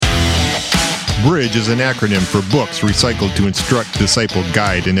BRIDGE is an acronym for Books Recycled to Instruct, Disciple,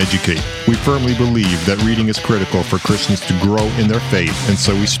 Guide, and Educate. We firmly believe that reading is critical for Christians to grow in their faith, and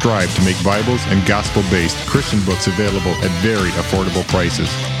so we strive to make Bibles and gospel-based Christian books available at very affordable prices.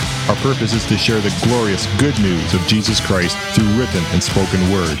 Our purpose is to share the glorious good news of Jesus Christ through written and spoken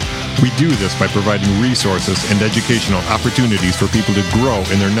word. We do this by providing resources and educational opportunities for people to grow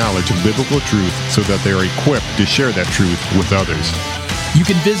in their knowledge of biblical truth so that they are equipped to share that truth with others. You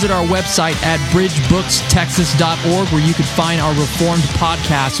can visit our website at bridgebookstexas.org, where you can find our Reformed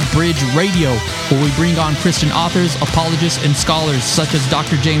podcast, Bridge Radio, where we bring on Christian authors, apologists, and scholars such as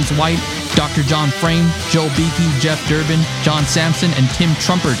Dr. James White, Dr. John Frame, Joel Beakey, Jeff Durbin, John Sampson, and Tim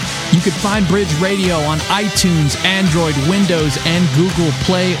Trumpert. You can find Bridge Radio on iTunes, Android, Windows, and Google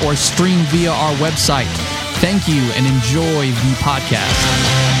Play, or stream via our website. Thank you, and enjoy the podcast.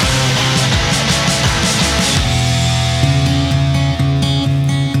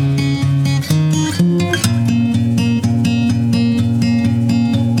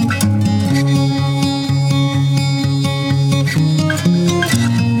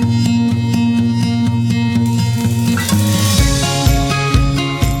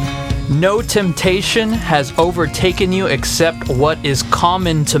 No temptation has overtaken you except what is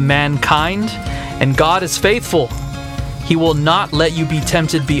common to mankind, and God is faithful. He will not let you be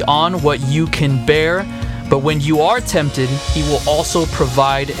tempted beyond what you can bear, but when you are tempted, He will also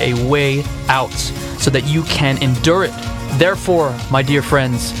provide a way out so that you can endure it. Therefore, my dear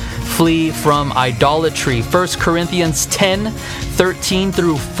friends, flee from idolatry. 1 Corinthians 10:13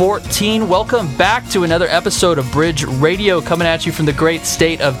 through 14. Welcome back to another episode of Bridge Radio, coming at you from the great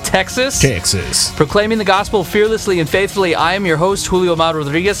state of Texas. Proclaiming the gospel fearlessly and faithfully. I am your host, Julio Amado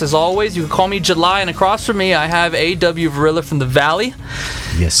Rodriguez. As always, you can call me July, and across from me, I have A.W. Varilla from the Valley.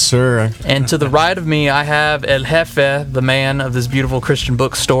 Yes, sir. And to the right of me, I have El Jefe, the man of this beautiful Christian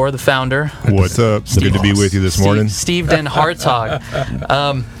bookstore, the founder. What's up? Good to be with you this morning. Steve Den Hartog.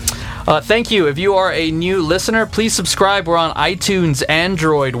 Thank you. If you are a new listener, please subscribe. We're on iTunes,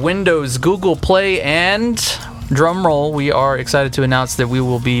 Android, Windows, Google Play, and drum roll, we are excited to announce that we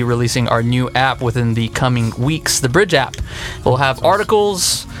will be releasing our new app within the coming weeks, the Bridge app. We'll have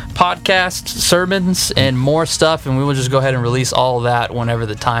articles, podcasts, sermons, and more stuff, and we will just go ahead and release all of that whenever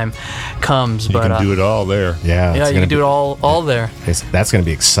the time comes. You can do it all there. Yeah, you can do it all there. That's going to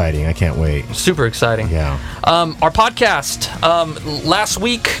be exciting. I can't wait. Super exciting. Yeah. Our podcast, last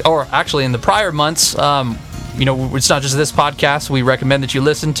week, or actually in the prior months, it's not just this podcast we recommend that you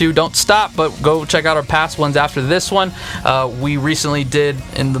listen to. Don't stop, but go check out our past ones after this one. We recently did,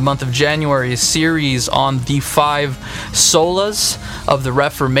 in the month of January, a series on the 5 solas of the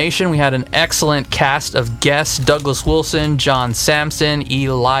Reformation. We had an excellent cast of guests: Douglas Wilson, John Sampson,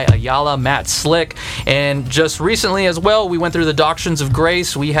 Eli Ayala, Matt Slick. And just recently as well, we went through the Doctrines of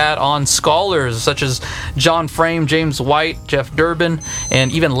Grace. We had on scholars such as John Frame, James White, Jeff Durbin, and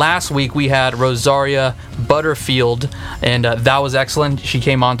even last week we had Rosaria Butterfield, and that was excellent. She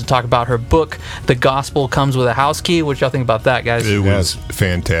came on to talk about her book, The Gospel Comes with a House Key. What y'all think about that, guys? It was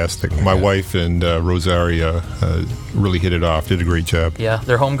fantastic. My wife and Rosaria really hit it off, did a great job. Yeah,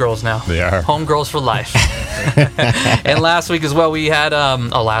 they're homegirls now. They are. Homegirls for life. And last week as well, we had,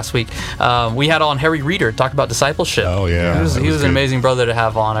 we had on Harry Reeder, talk about discipleship. Oh, yeah. He was an amazing brother to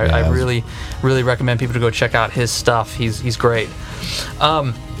have on. I really, really recommend people to go check out his stuff. He's great.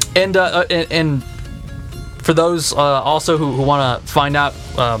 And for those also who want to find out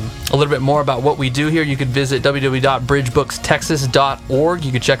a little bit more about what we do here, you could visit www.bridgebooks.texas.org.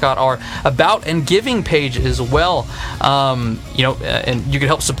 You could check out our About and Giving page as well. And you can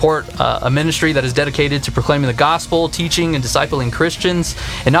help support a ministry that is dedicated to proclaiming the gospel, teaching and discipling Christians,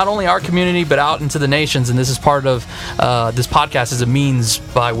 and not only our community, but out into the nations. And this is part of this podcast is a means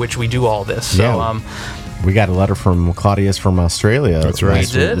by which we do all this. So, we got a letter from Claudius from Australia. That's right.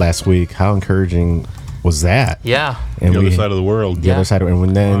 Last week. How encouraging was that? Yeah. And the other side of the world. The other side.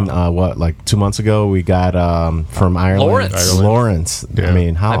 And then, 2 months ago, we got from Ireland. Lawrence. Yeah. I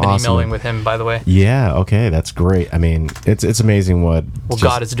mean, how awesome. I've been emailing with him, by the way. Yeah, okay, that's great. I mean, it's amazing what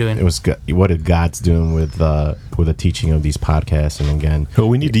God is doing. What God's doing with the teaching of these podcasts. And again, well,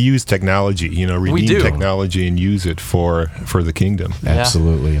 we need to use technology, redeem technology and use it for the kingdom.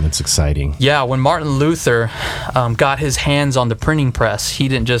 Absolutely, and it's exciting. Yeah, when Martin Luther got his hands on the printing press, he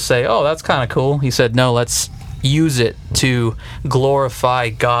didn't just say, "Oh, that's kind of cool." He said, "No, let's use it to glorify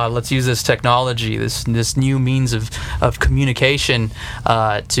God. Let's use this technology, this new means of communication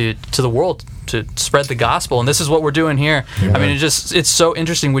to the world, to spread the gospel." And this is what we're doing here. Yeah. I mean, it's so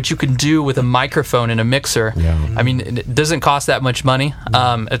interesting what you can do with a microphone and a mixer. Yeah. I mean, it doesn't cost that much money.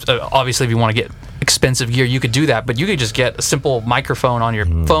 Obviously, if you want to get expensive gear, you could do that, but you could just get a simple microphone on your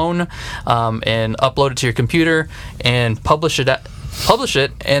phone and upload it to your computer and publish it,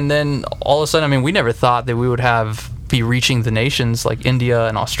 and then all of a sudden, I mean, we never thought that we would be reaching the nations like India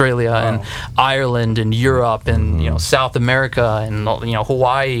and Australia and Ireland and Europe and South America and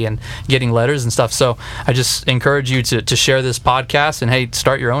Hawaii, and getting letters and stuff. So I just encourage you to share this podcast, and hey,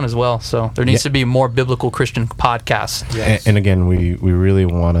 start your own as well. So there needs to be more biblical Christian podcasts. Yes. And again, we really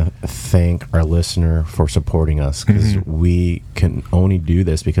want to thank our listener for supporting us, because we can only do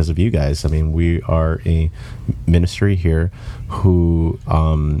this because of you guys. I mean, we are a ministry here who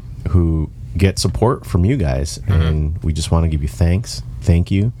get support from you guys, and we just want to give you thank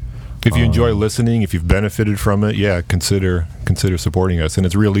you. If you enjoy listening, if you've benefited from it, consider supporting us. And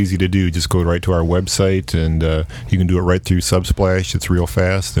it's real easy to do. Just go right to our website, and you can do it right through Subsplash. It's real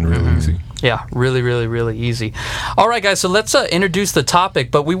fast and real easy. Yeah, really, really, really easy. All right, guys, so let's introduce the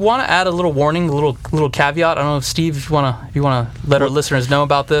topic, but we want to add a little warning, a little caveat. I don't know if Steve, if you want to let our listeners know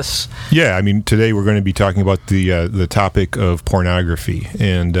about this. Yeah, I mean, today we're going to be talking about the topic of pornography,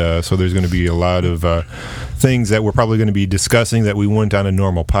 and so there's going to be a lot of things that we're probably going to be discussing that we wouldn't on a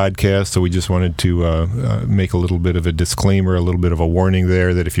normal podcast. So we just wanted to make a little bit of a disclaimer, a little bit of a warning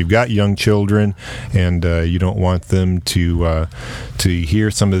there, that if you've got young children and you don't want them to hear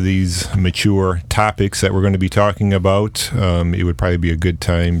some of these mature topics that we're going to be talking about, it would probably be a good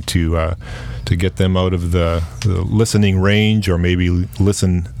time to get them out of the listening range, or maybe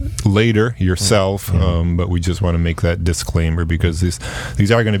listen later yourself. But we just want to make that disclaimer, because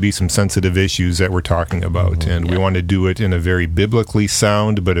these are going to be some sensitive issues that we're talking about, and we want to do it in a very biblically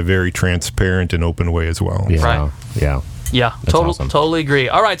sound, but a very transparent and open way as well. Yeah. Right. Yeah. Yeah, totally agree.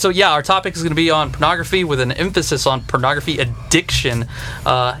 All right, so our topic is going to be on pornography, with an emphasis on pornography addiction.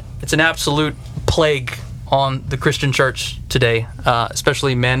 It's an absolute plague on the Christian church today,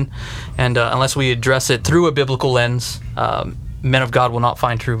 especially men, and unless we address it through a biblical lens, men of God will not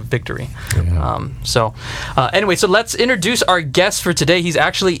find true victory. Anyway, so let's introduce our guest for today. He's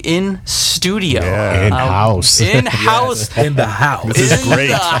actually in studio. Yeah. In-house. In-house. In the house. This is great.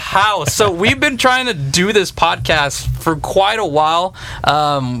 In the house. So we've been trying to do this podcast for quite a while.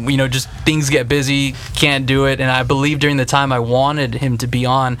 Just things get busy, can't do it. And I believe during the time I wanted him to be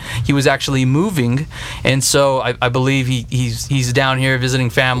on, he was actually moving. And so I believe he's down here visiting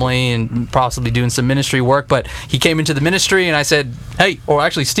family and possibly doing some ministry work. But he came into the ministry, and I said, hey, or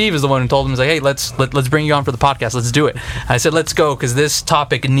actually Steve is the one who told him, he's like, hey, let's bring you on for the podcast. Let's do it. I said, let's go, because this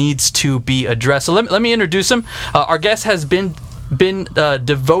topic needs to be addressed. So let me introduce him. Our guest has been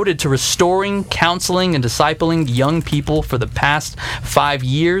devoted to restoring, counseling, and discipling young people for the past 5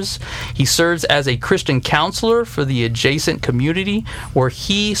 years. He serves as a Christian counselor for the adjacent community, where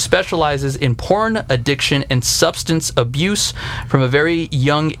he specializes in porn addiction and substance abuse. From a very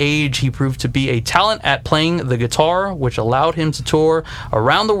young age, he proved to be a talent at playing the guitar, which allowed him to tour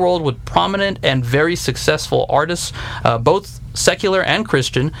around the world with prominent and very successful artists, both secular and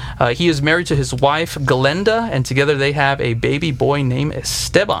Christian. He is married to his wife Glenda, and together they have a baby boy named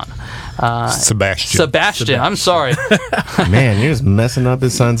Esteban. Sebastian. I'm sorry. Man, you're just messing up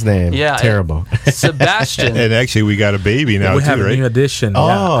his son's name. Yeah, terrible. Sebastian. And actually, we got a baby now we too, have right? a new addition.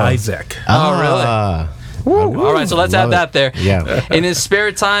 Isaac. Oh, really? All right, so let's add that there. Yeah. In his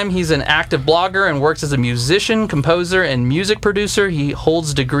spare time, he's an active blogger and works as a musician, composer, and music producer. He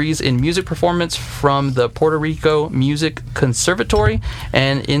holds degrees in music performance from the Puerto Rico Music Conservatory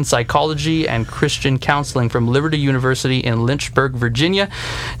and in psychology and Christian counseling from Liberty University in Lynchburg, Virginia.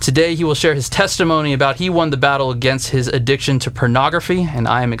 Today, he will share his testimony about he won the battle against his addiction to pornography, and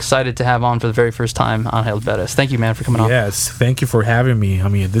I am excited to have on for the very first time Angel Bettis. Thank you, man, for coming on. Yes, thank you for having me. I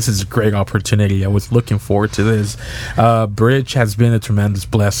mean, this is a great opportunity. I was looking forward to this. Bridge has been a tremendous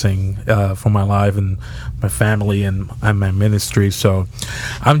blessing for my life and my family and my ministry. So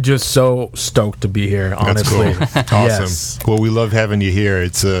I'm just so stoked to be here, honestly. That's cool. Awesome. Yes. Well, we love having you here.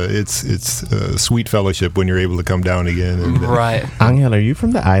 It's a sweet fellowship when you're able to come down again. And, right. Angel, are you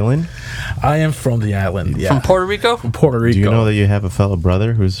from the island? I am from the island. Yeah. From Puerto Rico? From Puerto Rico. Do you know that you have a fellow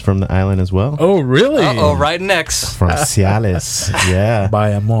brother who's from the island as well? Oh, really? Right next. From Ciales. Yeah.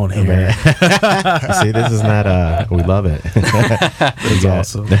 Bayamon here. See, this is not we love it. It's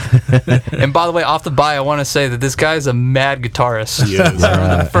awesome. And by the way, off the bio, I want to say that this guy is a mad guitarist. Yes.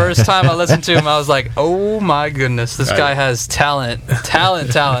 The first time I listened to him, I was like, oh my goodness, this guy has talent.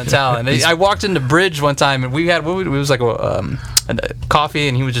 I walked into Bridge one time, and we had, it was like a coffee,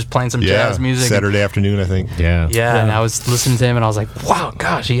 and he was just playing some jazz music. Saturday afternoon, I think. Yeah, and I was listening to him, and I was like, wow,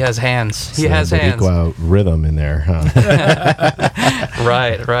 gosh, he has hands. He has hands. Equal rhythm in there, huh?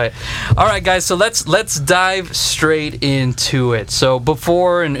 Right. All right, guys, so let's dive straight into it. So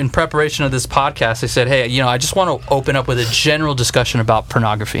before, in preparation of this podcast, I said, hey, I just want to open up with a general discussion about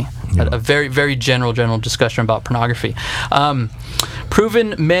pornography. A very, very general discussion about pornography.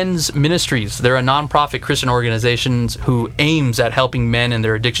 Proven Men's Ministries, they're a nonprofit Christian organization who aims at helping men in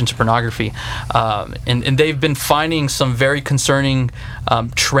their addiction to pornography. And they've been finding some very concerning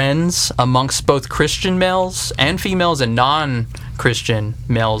trends amongst both Christian males and females and non-Christian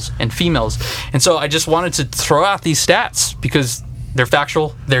males and females. And so I just wanted to throw out these stats because they're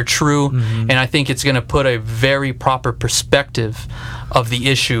factual, they're true, and I think it's going to put a very proper perspective of the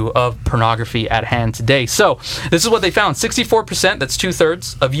issue of pornography at hand today. So, this is what they found. 64%, that's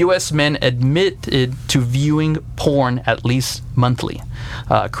 2/3, of U.S. men admitted to viewing porn at least monthly.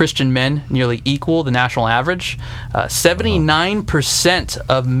 Christian men nearly equal the national average. 79%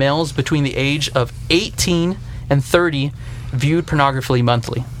 of males between the age of 18 and 30 viewed pornography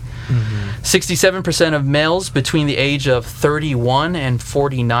monthly. 67% of males between the age of 31 and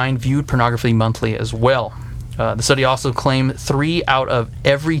 49 viewed pornography monthly as well. The study also claimed 3 out of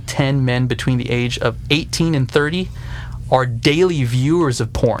every 10 men between the age of 18 and 30 are daily viewers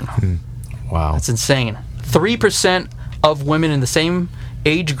of porn. Wow. That's insane. 3% of women in the same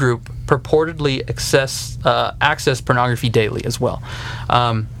age group purportedly access pornography daily as well.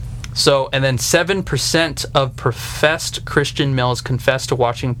 And then 7% of professed Christian males confess to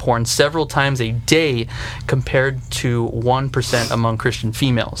watching porn several times a day compared to 1% among Christian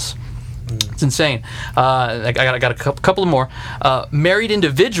females. It's insane. I got a couple more. Married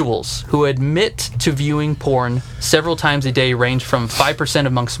individuals who admit to viewing porn several times a day range from 5%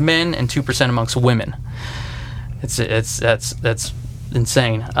 amongst men and 2% amongst women. That's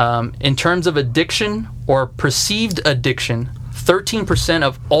insane. In terms of addiction or perceived addiction, 13%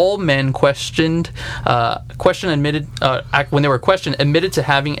 of all men when they were questioned admitted to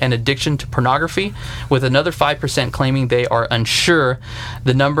having an addiction to pornography, with another 5% claiming they are unsure.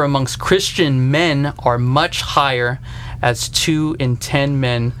 The number amongst Christian men are much higher, as 2 in 10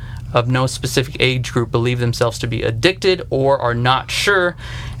 men of no specific age group believe themselves to be addicted or are not sure.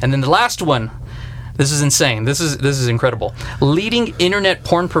 And then the last one. This is insane. This is incredible. Leading internet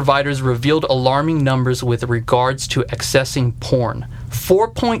porn providers revealed alarming numbers with regards to accessing porn.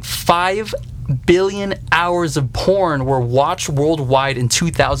 4.5 billion hours of porn were watched worldwide in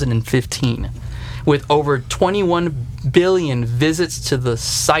 2015, with over 21 billion visits to the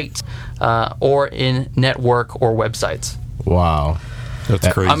site or in network or websites. Wow. That's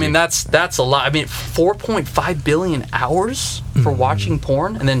crazy. I mean, that's a lot. I mean, 4.5 billion hours for watching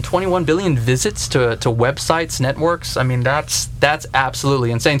porn, and then 21 billion visits to websites, networks. I mean, that's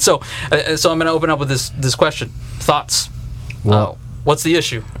absolutely insane. So I'm going to open up with this question. Thoughts? Well, what's the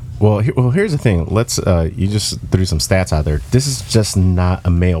issue? Well, here's the thing. Let's you just threw some stats out there. This is just not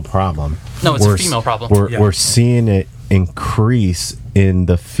a male problem. No, it's a female problem. We're seeing it increase in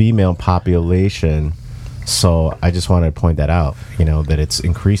the female population. So I just wanted to point that out, that it's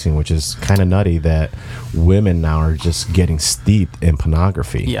increasing, which is kind of nutty that women now are just getting steeped in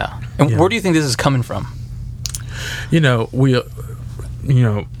pornography. Yeah. And where do you think this is coming from? We live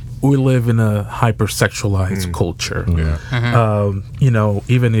in a hypersexualized culture. Yeah.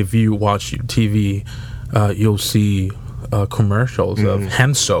 Even if you watch TV, you'll see commercials of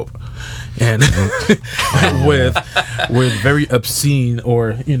hand soap and with very obscene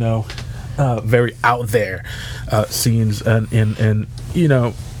or very out there scenes, and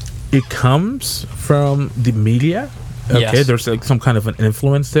it comes from the media. Okay, yes. There's like some kind of an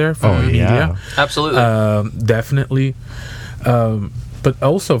influence there from the media. Absolutely. Definitely. But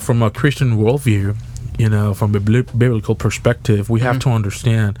also from a Christian worldview, from a biblical perspective, we have to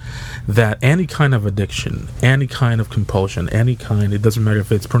understand that any kind of addiction, any kind of compulsion, it doesn't matter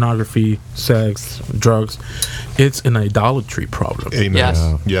if it's pornography, sex, drugs, it's an idolatry problem.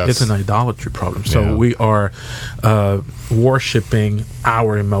 Amen. Yes. It's an idolatry problem. So we are worshiping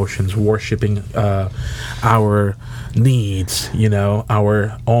our emotions, worshiping our needs,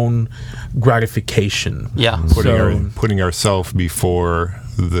 our own gratification. Yeah. Putting ourselves before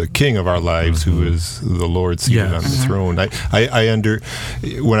the King of our lives, who is the Lord seated on the throne.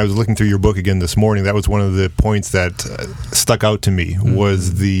 When I was looking through your book again this morning, that was one of the points that stuck out to me,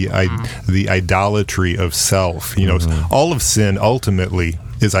 was the idolatry of self. All of sin ultimately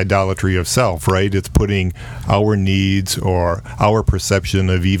is idolatry of self, right? It's putting our needs or our perception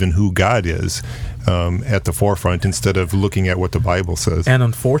of even who God is at the forefront instead of looking at what the Bible says. And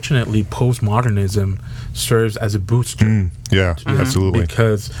unfortunately, postmodernism serves as a booster. Yeah, absolutely.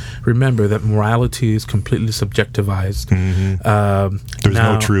 Because remember that morality is completely subjectivized. There's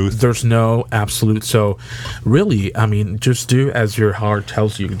no truth. There's no absolute. So, really, I mean, just do as your heart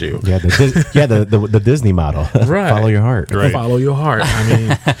tells you to do. Yeah, the Disney model. Right. Follow your heart. Right. Follow your heart. I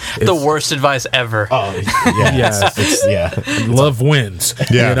mean, The worst advice ever. Oh, yeah. Yes. Love wins.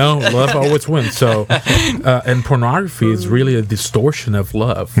 Yeah. Love always wins. So, and pornography is really a distortion of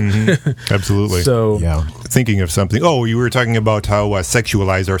love. Absolutely. So, Yeah. Thinking of something. Oh, you were talking about how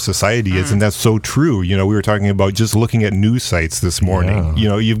sexualized our society is, and that's so true. We were talking about just looking at news sites this morning.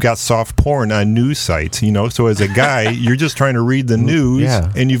 Yeah. You've got soft porn on news sites. So as a guy, you're just trying to read the news,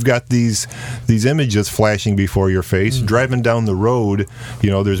 and you've got these images flashing before your face. Driving down the road,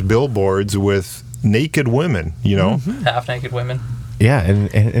 there's billboards with naked women. Half naked women. Yeah, and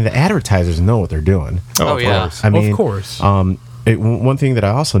the advertisers know what they're doing. Oh, of yeah. course. I mean, of course. One thing that I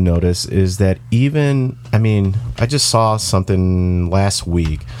also noticed is that I just saw something last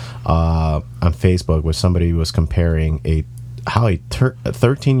week on Facebook where somebody was comparing how a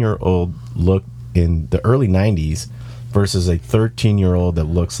 13-year-old looked in the early 90s versus a 13-year-old that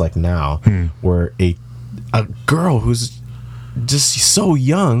looks like now, where a girl who's just so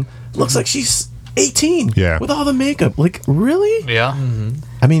young looks like she's 18 with all the makeup. Like, really? Yeah.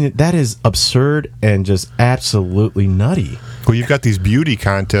 I mean, that is absurd and just absolutely nutty. Well, you've got these beauty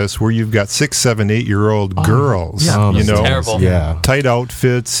contests where you've got 6, 7, 8-year-old girls, Terrible. Yeah. tight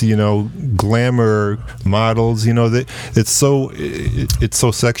outfits, glamour models. It's so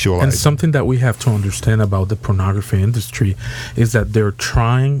sexualized. And something that we have to understand about the pornography industry is that they're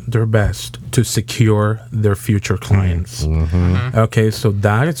trying their best to secure their future clients. Okay, so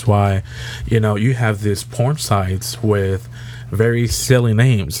that is why, you have these porn sites with very silly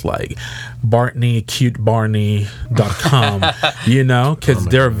names like CuteBarney.com, because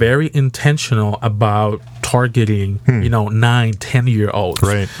they're very intentional about targeting, 9-10-year-olds.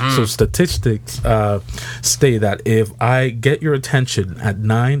 Right. So statistics state that if I get your attention at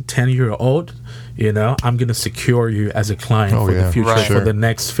 9-10-year-old, I'm going to secure you as a client for the future Right. for the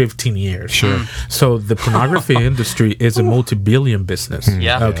next 15 years. Sure. So the pornography industry is a multi-billion business.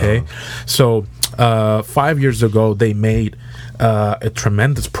 Yeah. Okay. So 5 years ago, they made a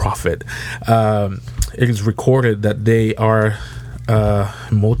tremendous profit. It is recorded that they are a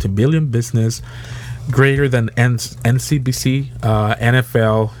multi-billion business, greater than NCBC,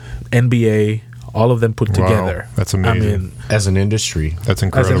 NFL, NBA, all of them put together. That's amazing. I mean, As an industry. that's as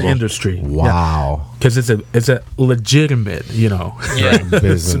incredible. an industry. Wow. Because it's a legitimate,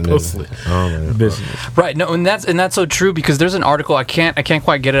 supposedly business. Right. No, and that's so true, because there's an article, I can't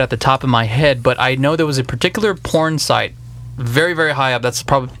quite get it at the top of my head, but I know there was a particular porn site very, very high up. That's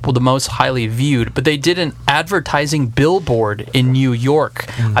probably the most highly viewed. But they did an advertising billboard in New York.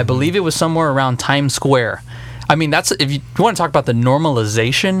 I believe it was somewhere around Times Square. I mean, that's, if you want to talk about the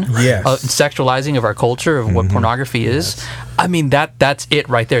normalization of sexualizing of our culture, of what pornography is, I mean, that's it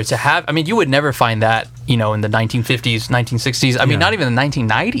right there. You would never find that, in the 1950s, 1960s. I mean, not even the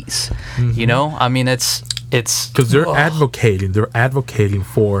 1990s, I mean, it's because they're advocating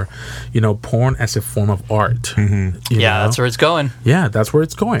for, porn as a form of art. That's where it's going. Yeah, that's where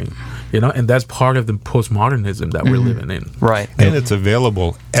it's going. And that's part of the postmodernism that we're living in. Right. And it's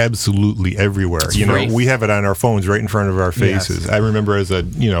available absolutely everywhere. free. We have it on our phones right in front of our faces. I remember as a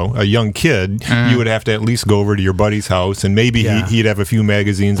young kid, you would have to at least go over to your buddy's house, and maybe he'd have a few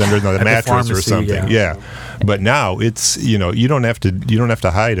magazines under the mattress or something. Yeah. But now it's you don't have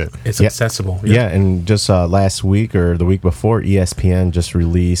to hide it. It's accessible. Yeah, and just last week or the week before, ESPN just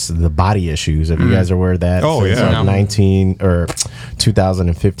released the body issues. If you guys are aware of that, since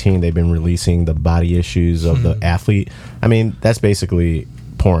 2015, they've been releasing the body issues of the athlete. I mean, that's basically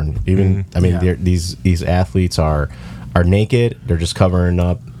porn. Even these athletes are naked. They're just covering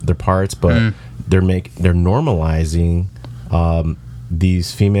up their parts, but they're normalizing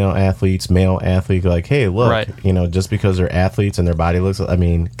these female athletes, male athletes. Like, hey, look, just because they're athletes and their body looks, I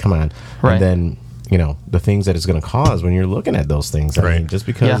mean, come on. Right. And then the things that it's going to cause when you're looking at those things. I mean, just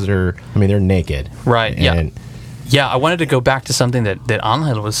because they're naked. Right. And, Yeah, I wanted to go back to something that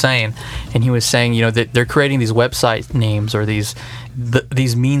Angel was saying, and he was saying, that they're creating these website names or these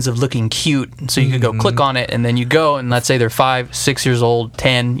means of looking cute, so you could go click on it, and then you go, and let's say they're 5, 6 years old,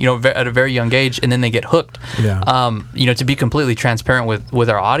 10, at a very young age, and then they get hooked. Yeah. To be completely transparent with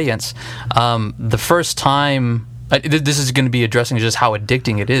our audience, the first time this is going to be addressing just how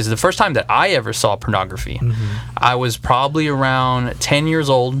addicting it is. The first time that I ever saw pornography, I was probably around 10 years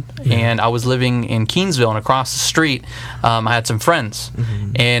old, and I was living in Keensville, and across the street, I had some friends,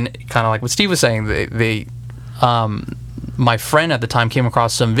 and kind of like what Steve was saying, they my friend at the time came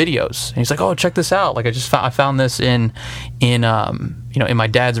across some videos, and he's like, "Oh, check this out! Like, I found this in my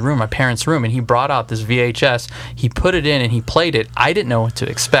dad's room, my parents' room," and he brought out this VHS. He put it in and he played it. I didn't know what to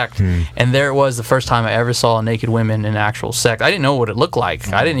expect, and there it was, the first time I ever saw naked women in actual sex. I didn't know what it looked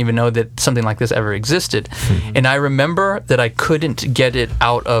like. I didn't even know that something like this ever existed, and I remember that I couldn't get it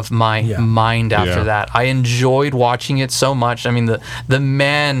out of my mind after that. I enjoyed watching it so much. I mean,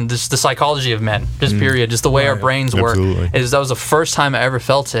 the psychology of men, just period, just the way our brains work. That was the first time I ever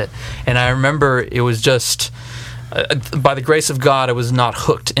felt it, and I remember it was just. By the grace of God, I was not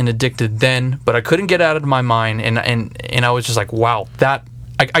hooked and addicted then, but I couldn't get out of my mind, and I was just like, wow, that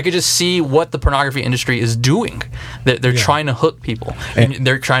I could just see what the pornography industry is doing. They're trying to hook people, and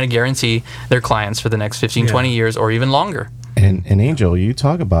they're trying to guarantee their clients for the next 15, 20 years or even longer. And Angel, you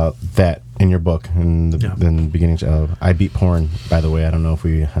talk about that in your book in the beginning of I Beat Porn. By the way, I don't know if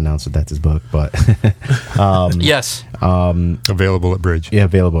we announced that that's his book, but yes, available at Bridge. Yeah,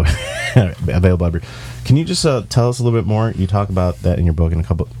 available at Bridge. Can you just tell us a little bit more? You talk about that in your book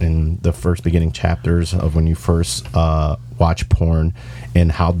in the first beginning chapters of when you first watched porn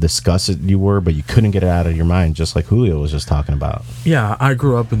and how disgusted you were, but you couldn't get it out of your mind, just like Julio was just talking about. Yeah, I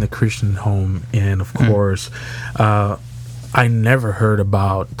grew up in the Christian home, and of course, I never heard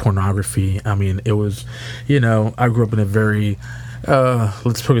about pornography. I mean, it was, I grew up in a very,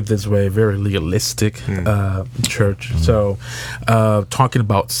 let's put it this way, very legalistic church. So talking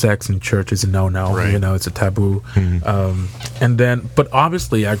about sex in church is a no-no. Right. It's a taboo. But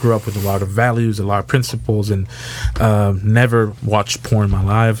obviously I grew up with a lot of values, a lot of principles, and never watched porn in my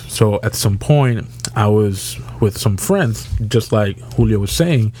life. So at some point I was with some friends, just like Julio was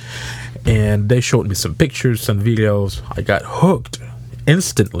saying, and they showed me some pictures, some videos. I got hooked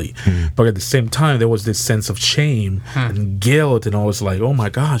instantly, but at the same time there was this sense of shame and guilt, and I was like, oh my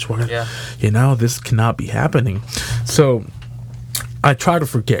gosh, this cannot be happening. So I tried to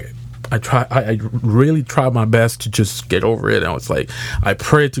forget it. I really tried my best to just get over it. And I was like, I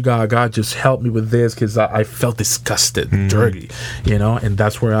prayed to God, just help me with this, because I felt disgusted, dirty, and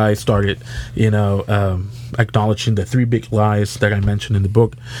that's where I started, acknowledging the 3 big lies that I mentioned in the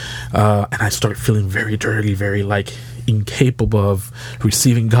book. And I started feeling very dirty, very incapable of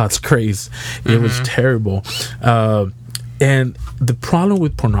receiving God's grace. It was terrible. And the problem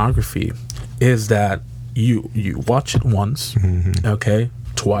with pornography is that you watch it once, okay,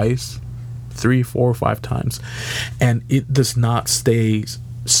 twice, 3, 4, 5 times, and it does not stay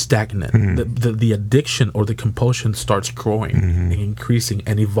stagnant. The addiction or the compulsion starts growing and increasing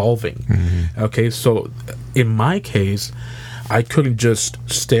and evolving. Okay, so in my case, I couldn't just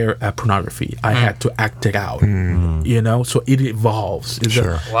stare at pornography. I had to act it out, so it evolves.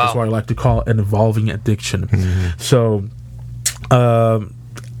 That's what I like to call an evolving addiction. So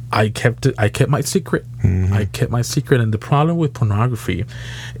I kept my secret. I kept my secret. And the problem with pornography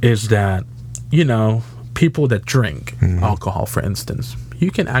is that, people that drink alcohol, for instance,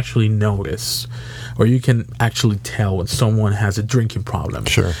 you can actually notice, or you can actually tell when someone has a drinking problem.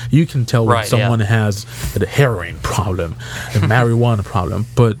 Sure. You can tell when someone has a heroin problem, a marijuana problem.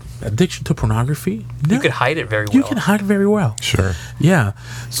 But addiction to pornography, you could hide it very well. You can hide it very well. Sure. Yeah.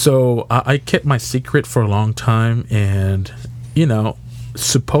 So I kept my secret for a long time, and,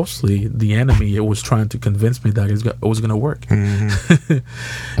 supposedly the enemy was trying to convince me that it was going to work. And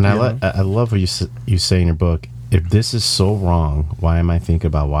I love what you say in your book. If this is so wrong, why am I thinking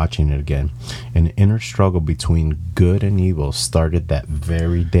about watching it again? An inner struggle between good and evil started that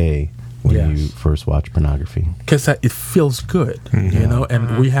very day when you first watch pornography. Because it feels good,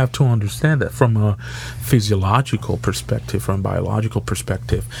 and we have to understand that from a physiological perspective, from a biological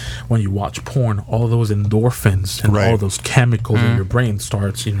perspective. When you watch porn, all those endorphins and all those chemicals in your brain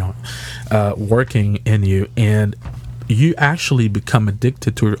starts, working in you, and you actually become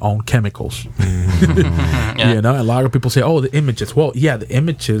addicted to your own chemicals. A lot of people say, oh, the images. Well, the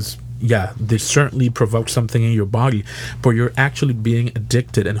images, they certainly provoke something in your body, but you're actually being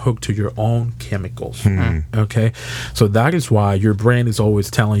addicted and hooked to your own chemicals. Okay? So that is why your brain is always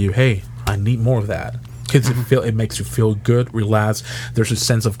telling you, hey, I need more of that. Because it makes you feel good, relax. There's a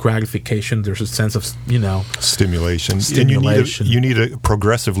sense of gratification. There's a sense of, stimulation. And you need a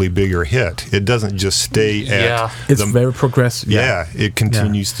progressively bigger hit. It doesn't just stay at... It's very progressive. It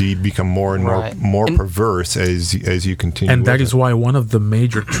continues to become more and more perverse as you continue. And that is why one of the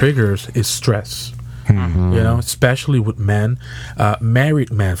major triggers is stress. Especially with men,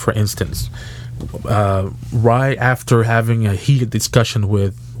 married men, for instance. right after having a heated discussion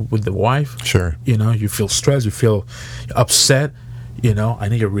with the wife, Sure. you know, you feel stressed, you feel upset, you know, I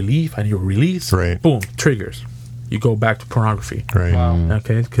need a relief, I need a release. Right. Boom, triggers. You go back to pornography. Right.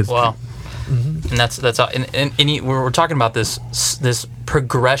 Okay, because Wow. And that's how, and we're talking about this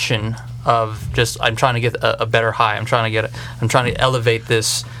progression of just I'm trying to get a better high. I'm trying to elevate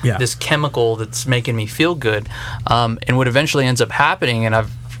this chemical that's making me feel good. And what eventually ends up happening, and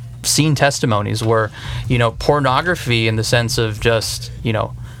I've seen testimonies where, you know, pornography in the sense of just, you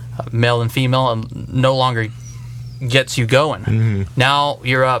know, male and female no longer gets you going. Mm-hmm. Now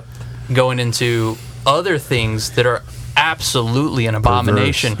you're up going into other things that are absolutely an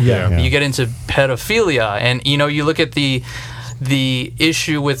abomination. Yeah. You get into pedophilia, and you know, you look at the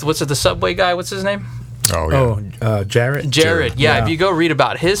issue with the Subway guy, what's his name? Jared. Yeah, if you go read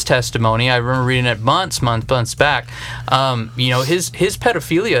about his testimony, I remember reading it months back. You know, his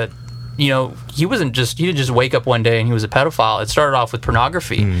pedophilia, you know, he didn't just wake up one day and he was a pedophile. It started off with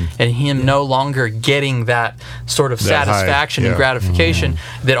pornography and him no longer getting that sort of satisfaction and gratification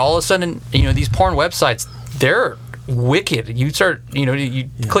that all of a sudden, you know, these porn websites, they're wicked. You start, you know, you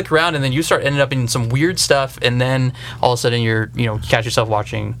click around and then you start ending up in some weird stuff, and then all of a sudden you catch yourself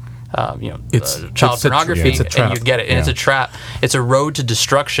watching child pornography, and you get it, and it's a trap. It's a road to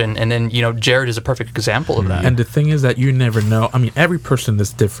destruction. And then, you know, Jared is a perfect example of that. And the thing is that you never know. I mean, every person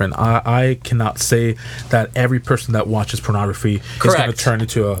is different. I cannot say that every person that watches pornography is going to turn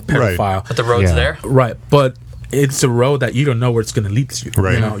into a pedophile. But the road's there, right? But it's a road that you don't know where it's going to lead you.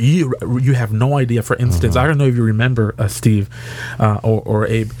 Right. You know, you have no idea. For instance, I don't know if you remember Steve or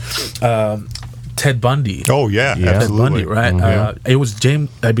Abe. Ted Bundy. Oh yeah, Ted absolutely. Bundy, right? It was James.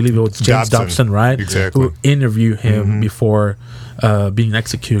 I believe it was James Dobson, right? Exactly. Who interviewed him before being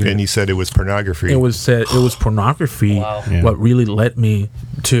executed. And he said it was pornography. It was said it was pornography. Wow. What really led me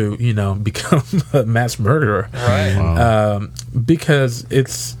to, you know, become a mass murderer. right? Wow. Because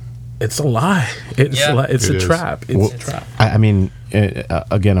it's a lie. It's a lie. It's It a is. trap. It's a trap. I mean,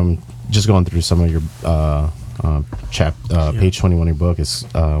 again, I'm just going through some of your page 21 of your book is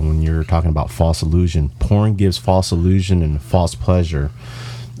when you're talking about false illusion. Porn gives false illusion and false pleasure.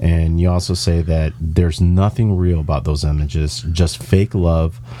 And you also say that there's nothing real about those images, just fake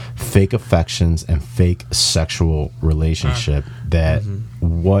love, fake affections, and fake sexual relationship. That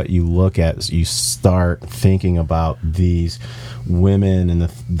what you look at, you start thinking about these women and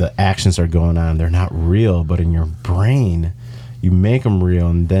the actions that are going on. They're not real, but in your brain, you make them real,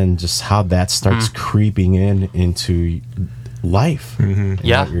 and then just how that starts creeping into life. And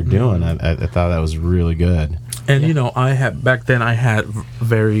what you're doing. I thought that was really good. And you know, I had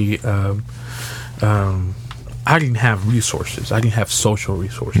very I didn't have resources. I didn't have social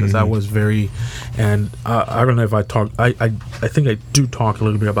resources. I was very, and I don't know if I talk. I think I do talk a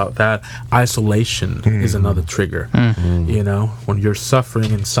little bit about that. Isolation is another trigger. You know, when you're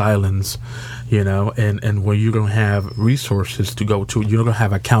suffering in silence, you know, and when you don't have resources to go to, you don't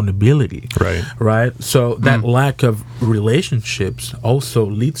have accountability. Right. So that lack of relationships also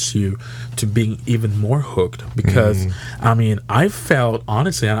leads you to being even more hooked. Because I mean, I felt,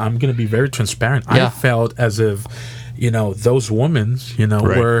 honestly, and I'm going to be very transparent. I felt as if, you know, those women, you know,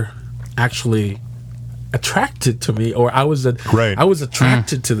 were actually attracted to me, or I was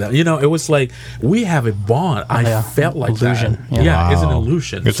attracted to them. You know, it was like we have a bond. I felt like illusion. That. It's an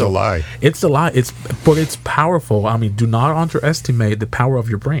illusion. It's a lie. It's a lie. But it's powerful. I mean, do not underestimate the power of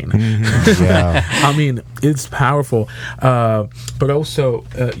your brain. I mean, it's powerful. But also,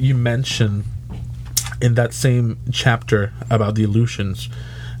 you mentioned in that same chapter about the illusions,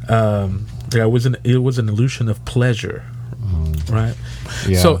 it was an illusion of pleasure. Right.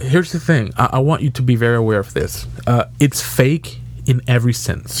 So here's the thing. I want you to be very aware of this. It's fake in every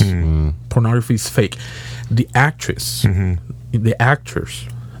sense. Pornography is fake. The actress, the actors,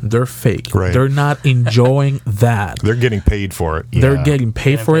 they're fake. They're not enjoying that. They're getting paid for it. They're getting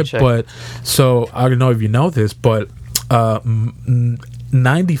paid for it. But so I don't know if you know this, but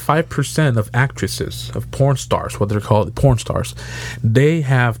 95% of actresses, of porn stars, what they're called, porn stars, they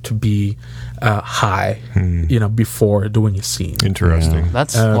have to be high, you know, before doing a scene. Interesting.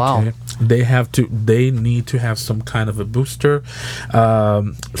 That's wow. They need to have some kind of a booster.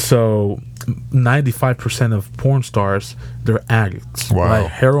 So 95% of porn stars, they're addicts. Wow.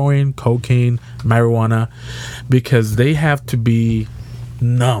 Like heroin, cocaine, marijuana, because they have to be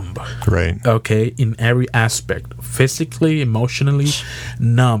numb. Right. Okay, in every aspect, physically, emotionally,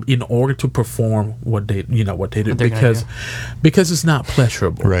 numb in order to perform what they do because it's not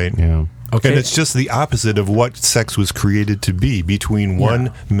pleasurable. Right. Yeah. Okay. And it's just the opposite of what sex was created to be, between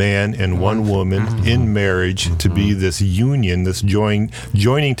one man and one woman in marriage, to be this union, this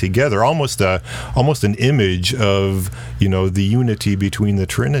joining together, almost an image of, the unity between the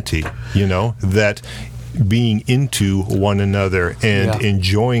Trinity, that being into one another and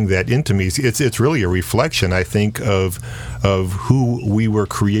enjoying that intimacy. It's really a reflection, I think, of who we were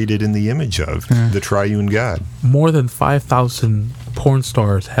created in the image of, the triune God. More than 5,000 porn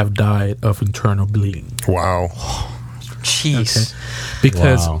stars have died of internal bleeding. Wow. Jeez. Okay?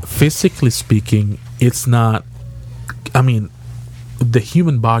 Because Wow. physically speaking, it's not, the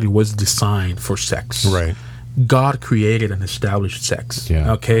human body was designed for sex. Right. God created and established sex.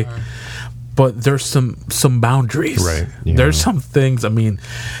 Yeah. Okay. But there's some boundaries. Right. Yeah. There's some things.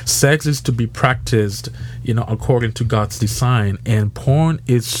 Sex is to be practiced, according to God's design. And porn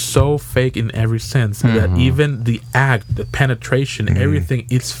is so fake in every sense that even the act, the penetration, everything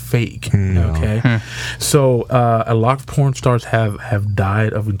is fake. Okay. So a lot of porn stars have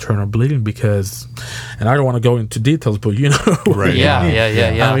died of internal bleeding because, and I don't want to go into details, but Right. Yeah.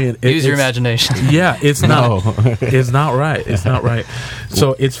 Use your it's- imagination. Yeah, it's not. No. It's not right. It's not right.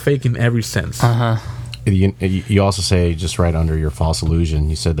 So it's fake in every sense. You also say, just right under your false illusion,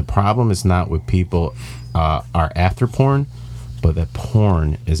 you said the problem is not with people are after porn, but that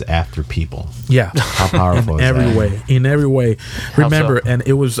porn is after people. Yeah. How powerful is every that? way, in every way. How Remember, so? and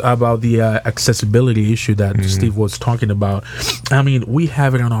it was about the accessibility issue that Steve was talking about. We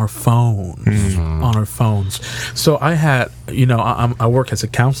have it on our phones, So I had, I work as a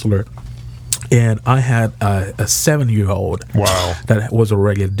counselor. And I had a 7-year-old Wow. that was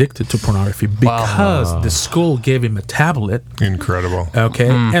already addicted to pornography because the school gave him a tablet. Incredible. Okay,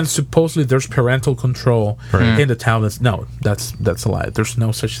 and supposedly there's parental control in the tablets. No, that's a lie. There's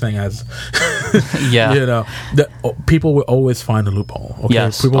no such thing as Yeah. people will always find a loophole. Okay,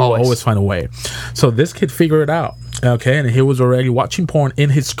 Yes, people will always. always find a way. So this kid figured it out. Okay, and he was already watching porn in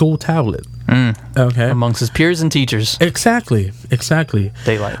his school tablet. Okay, Amongst his peers and teachers. exactly.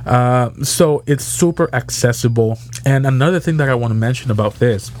 Daylight. So it's super accessible. And another thing that I want to mention about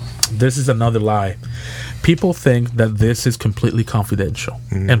this is another lie. People think that this is completely confidential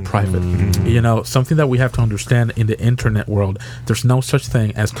and private. Something that we have to understand in the internet world, there's no such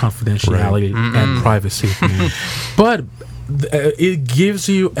thing as confidentiality and privacy. But it gives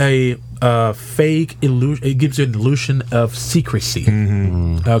you a fake illusion. It gives you an illusion of secrecy.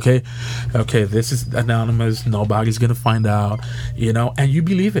 Okay, this is anonymous. Nobody's gonna find out. And you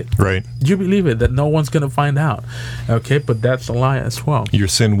believe it. Right. You believe it that no one's gonna find out. Okay, but that's a lie as well. Your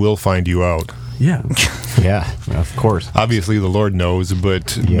sin will find you out. Yeah. Yeah, of course. Obviously, the Lord knows,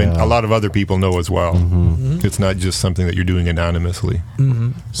 but Yeah. a lot of other people know as well. It's not just something that you're doing anonymously.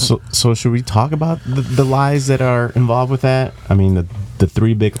 So should we talk about the lies that are involved with that? The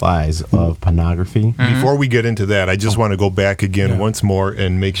 3 big lies of pornography. Before we get into that, I just want to go back again once more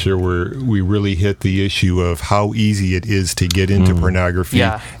and make sure we really hit the issue of how easy it is to get into pornography,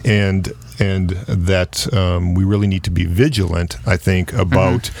 Yeah. and that we really need to be vigilant, I think,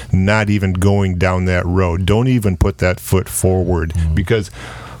 about not even going down that road. Don't even put that foot forward because,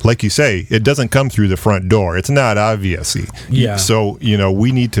 like you say, it doesn't come through the front door. It's not obvious. Yeah. So,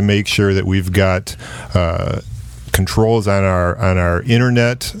 we need to make sure that we've got controls on our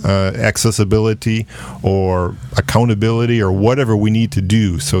internet accessibility or accountability or whatever we need to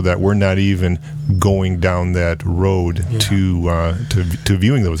do so that we're not even going down that road to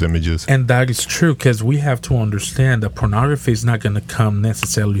viewing those images. And that is true because we have to understand that pornography is not going to come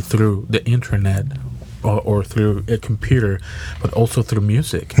necessarily through the internet or through a computer, but also through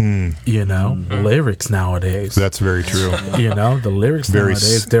music. Lyrics nowadays. That's very true. The lyrics Very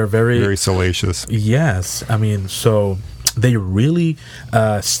nowadays, they're very salacious. Yes, so they really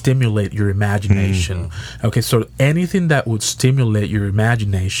stimulate your imagination. Okay, so anything that would stimulate your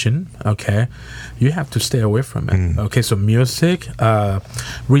imagination, okay, you have to stay away from it. Okay, so music,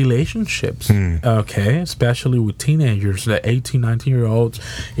 relationships, okay, especially with teenagers, the 18, 19-year-olds,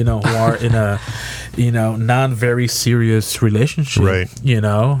 who are in a, non very serious relationship, Right. And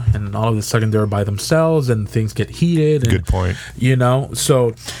all of a sudden they're by themselves and things get heated. And, Good point.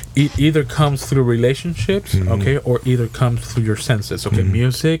 So it either comes through relationships, okay, or either comes through your senses, okay,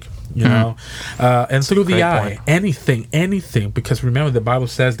 music, and through the Great eye, point. anything, because remember the Bible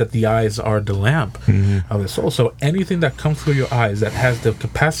says that the eyes are the lamp of the soul. So anything that comes through your eyes that has the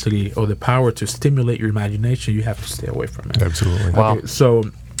capacity or the power to stimulate your imagination, you have to stay away from it. Absolutely. Wow. Okay, so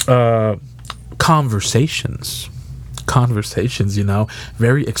conversations conversations,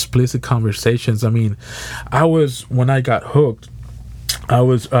 very explicit conversations. I mean, when I got hooked, I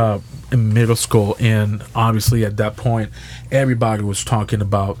was in middle school, and obviously at that point, everybody was talking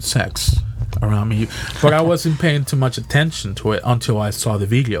about sex around me, but I wasn't paying too much attention to it until I saw the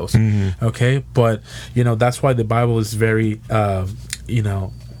videos. Okay, but that's why the Bible is very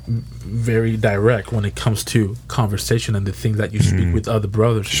very direct when it comes to conversation and the things that you speak with other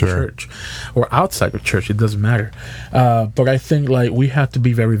brothers in church or outside of church. It doesn't matter. But I think we have to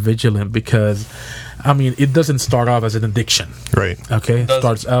be very vigilant, because it doesn't start off as an addiction. Right. Okay. It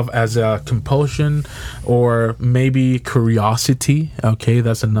starts off as a compulsion or maybe curiosity. Okay.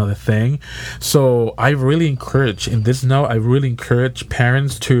 That's another thing. So I really encourage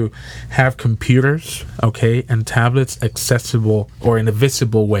parents to have computers, okay, and tablets accessible or in a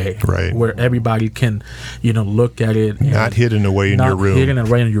visible way. Right. Where everybody can, look at it. Not hidden away in your room. Not hidden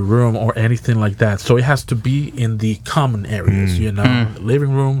away in your room or anything like that. So it has to be in the common areas,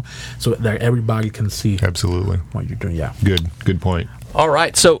 living room, so that everybody can see Absolutely what you're doing. Yeah. Good point. All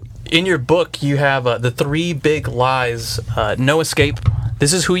right. So in your book, you have the 3 big lies. No escape.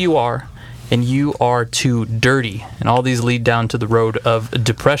 This is who you are. And you are too dirty. And all these lead down to the road of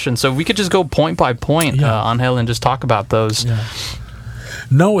depression. So if we could just go point by point, Angel, and just talk about those. Yeah.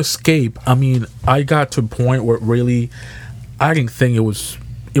 No escape. I got to a point where really I didn't think it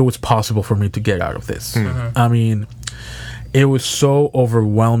was possible for me to get out of this. It was so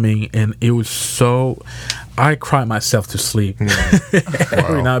overwhelming, and it was so... I cried myself to sleep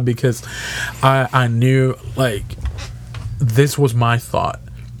every night, because I knew, this was my thought.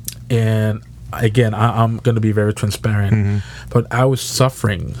 And again, I'm going to be very transparent, but I was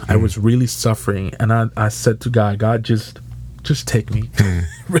suffering. I was really suffering. And I said to God, just take me.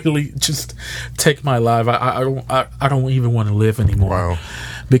 Really, just take my life. I don't even want to live anymore. Wow.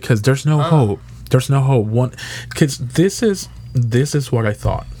 Because there's no hope. There's no hope. Because this is what I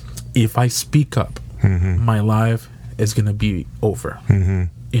thought. If I speak up, my life is going to be over.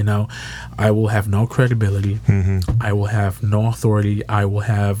 I will have no credibility. I will have no authority. I won't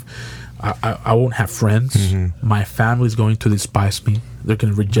have friends. My family is going to despise me. They're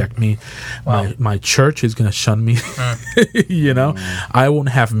going to reject me. Wow. My church is going to shun me. I won't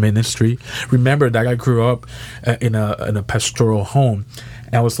have ministry. Remember that I grew up in a pastoral home.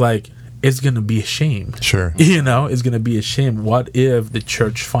 And I was like, it's going to be a shame. Sure. It's going to be a shame. What if the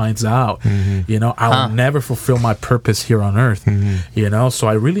church finds out? I will never fulfill my purpose here on earth. So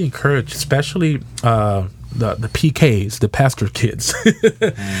I really encourage, especially the PKs, the pastor kids,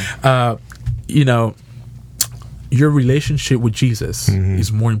 your relationship with Jesus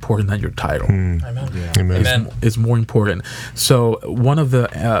is more important than your title. Amen. Yeah. Amen. It's more important. So one of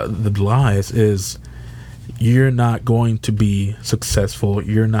the lies is, you're not going to be successful.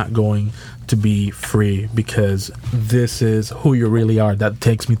 You're not going to be free, because this is who you really are. That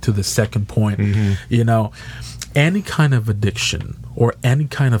takes me to the second point. Any kind of addiction or any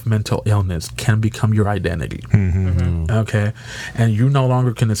kind of mental illness can become your identity. Okay? And you're no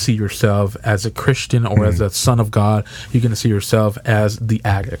longer going to see yourself as a Christian or as a son of God. You're going to see yourself as the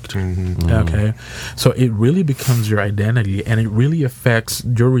addict. Okay? So it really becomes your identity, and it really affects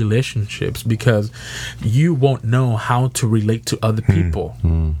your relationships, because you won't know how to relate to other people,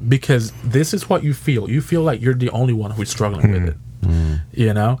 because this is what you feel. You feel like you're the only one who's struggling with it.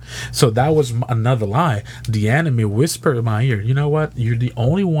 So that was another lie. The enemy whispered in my ear, you know what, you're the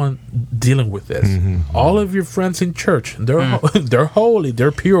only one dealing with this. All of your friends in church, they're holy,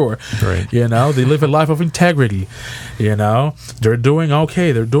 they're pure, right. They live a life of integrity, they're doing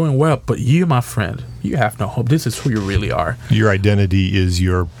okay, they're doing well, but you, my friend, you have no hope. This is who you really are. Your identity is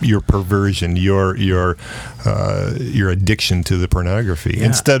your perversion, your addiction to the pornography,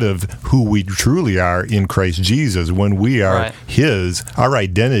 instead of who we truly are in Christ Jesus. When we are His, our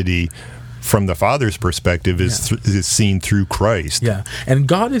identity from the Father's perspective is seen through Christ. Yeah, and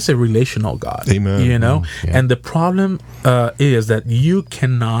God is a relational God. Amen. And the problem is that you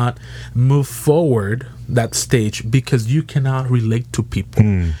cannot move forward that stage because you cannot relate to people.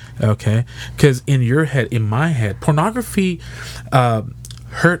 Okay, because in my head, pornography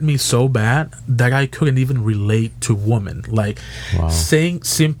hurt me so bad that I couldn't even relate to women. Saying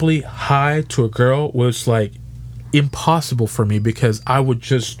simply hi to a girl was impossible for me, because I would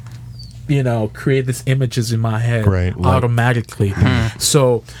just create these images in my head automatically.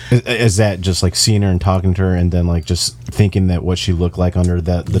 So is that just seeing her and talking to her, and then just thinking that what she looked like under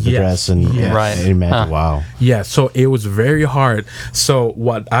the dress and imagine, wow. Yeah, so it was very hard. So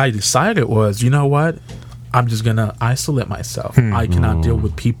what I decided was, you know what? I'm just gonna isolate myself. I cannot deal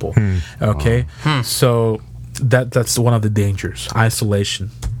with people. Okay? So that's one of the dangers,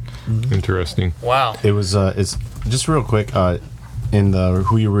 isolation. Interesting. Wow. It was just real quick, in the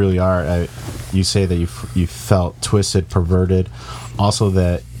Who You Really Are, you say that you felt twisted, perverted, also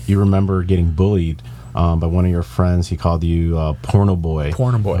that you remember getting bullied by one of your friends. He called you porno boy.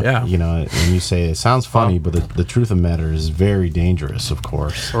 Porno boy, yeah. You know, and you say it sounds funny, but the truth of the matter is very dangerous, of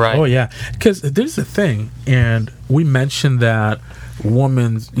course. Right. Oh yeah, because there's a thing, and we mentioned that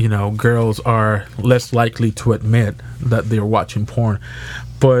women, girls are less likely to admit that they're watching porn.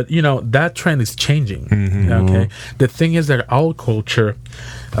 But, that trend is changing. Okay. The thing is that our culture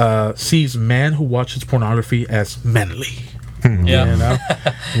sees men who watches pornography as manly. Yeah.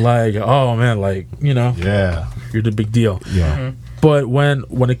 Like, oh man, Yeah. you're the big deal. Yeah. But when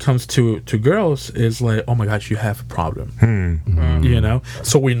it comes to girls, it's like, oh my gosh, you have a problem.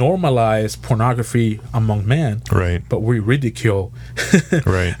 So we normalize pornography among men, Right. but we ridicule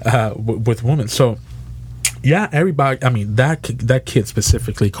Right. with women. So yeah, everybody, I mean, that kid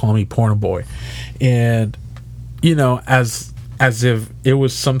specifically called me porno boy, and as if it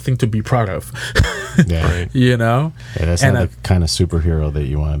was something to be proud of. Yeah. Right. Yeah, that's And not the kind of superhero that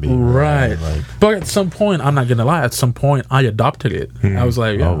you want to be. Right. Like, But at some point, I'm not going to lie, at some point, I adopted it. I was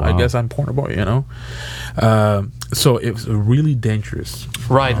like, Oh, wow. I guess I'm porno boy, So it was really dangerous.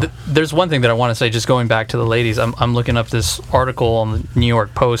 Right. There's one thing that I want to say, just going back to the ladies. I'm looking up this article on the New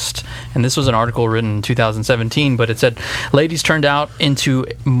York Post, and this was an article written in 2017, but it said, ladies turned out into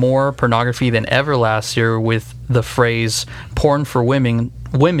more pornography than ever last year, with the phrase porn for women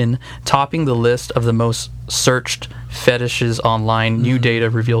topping the list of the most searched fetishes online. New data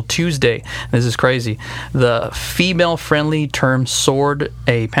revealed Tuesday. This is crazy. The female-friendly term soared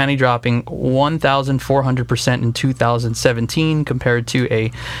a panty-dropping 1,400% in 2017 compared to a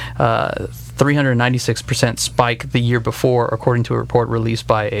 396% spike the year before, according to a report released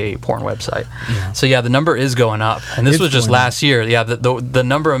by a porn website. So yeah, the number is going up, and this It's was just going last year. Yeah, the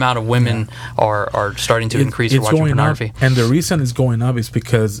amount of women are starting to increase for It's watching going pornography. up, and the reason it's going up is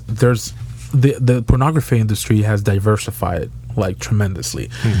because there's the pornography industry has diversified tremendously.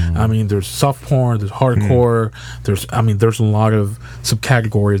 I mean, there's soft porn, there's hardcore, there's a lot of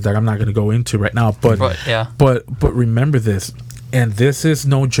subcategories that I'm not going to go into right now. But Right, yeah. but remember this. And this is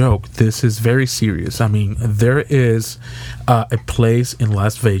no joke. This is very serious. I mean, there is a place in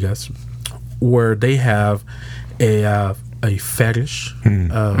Las Vegas where they have a fetish.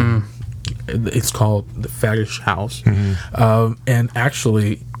 It's called the Fetish House. And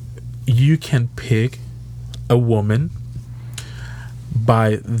actually, you can pick a woman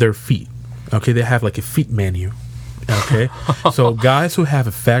by their feet. Okay, they have like a feet menu. Okay, so guys who have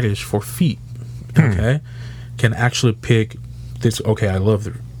a fetish for feet, okay, can actually pick this. Okay, I love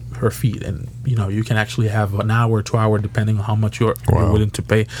her feet, and you can actually have an hour, 2 hours, depending on how much you're willing to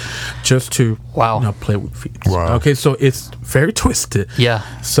pay, just to play with feet. Wow. Okay, so it's very twisted. Yeah.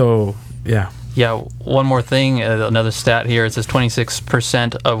 So yeah. Yeah, one more thing, another stat here. It says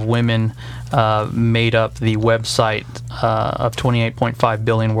 26% of women made up the website of 28.5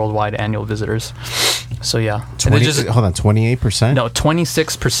 billion worldwide annual visitors. So yeah. And then hold on, 28%? No,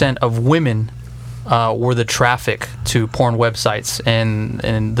 26% of women were the traffic to porn websites, and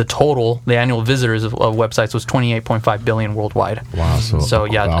the annual visitors of websites was 28.5 billion worldwide. Wow. So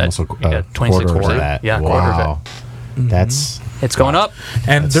yeah, almost a 26%. quarter of that. Yeah, wow. quarter of it. That's It's going up.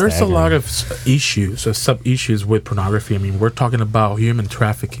 And That's there's staggering. a lot of issues, sub-issues with pornography. I mean, we're talking about human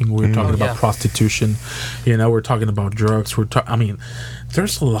trafficking. We're talking about prostitution. We're talking about drugs.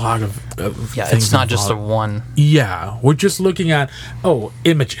 There's a lot of Yeah, things it's not just a involved. one. Yeah, we're just looking at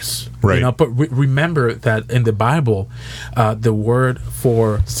images, Right. But remember that in the Bible, the word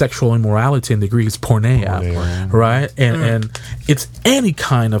for sexual immorality in the Greek is porneia, right? And it's any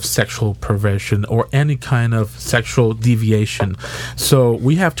kind of sexual perversion or any kind of sexual deviation. So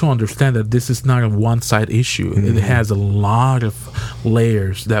we have to understand that this is not a one-side issue. It has a lot of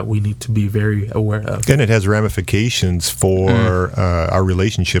layers that we need to be very aware of. And it has ramifications for our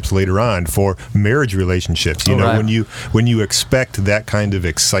relationships later on, for marriage relationships. You know, right. when you expect that kind of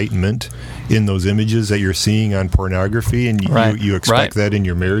excitement in those images that you're seeing on pornography, and you expect that in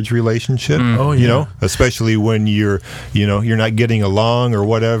your marriage relationship. Oh, You yeah. know, especially when you're not getting along or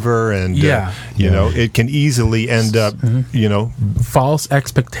whatever, and it can easily end up, False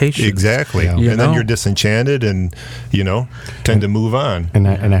expectations. exactly, Yeah. and then you're disenchanted, and tend to move on. And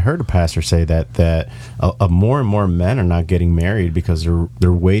I heard a pastor say that more and more men are not getting married because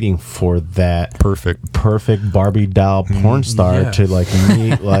they're waiting for that perfect Barbie doll porn star Yes. to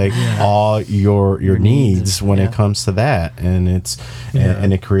meet all your needs when it comes to that, and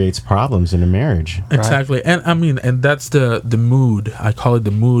and it creates problems in a marriage. Exactly. And I mean, and that's the mood. I call it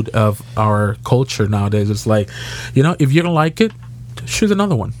the mood of our culture nowadays. It's like, if you don't like it, choose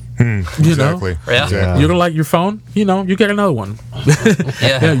another one. You know? Exactly. Yeah. Exactly. You don't like your phone? You know, you get another one.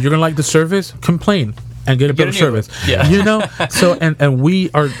 Yeah. You don't like the service? Complain and get a better a new service. one. Yeah. You know? So and we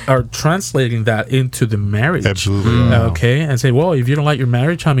are translating that into the marriage. Absolutely. Okay, and say, well, if you don't like your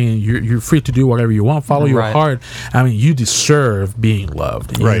marriage, I mean, you're free to do whatever you want. Follow your Right. heart. I mean, you deserve being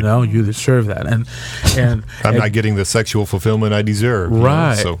loved. You Right. know, you deserve that. And I'm not getting the sexual fulfillment I deserve.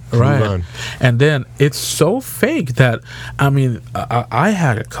 Right, So right. move on. And then it's so fake that, I mean, I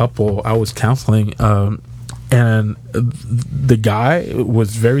had a couple I was counseling, and the guy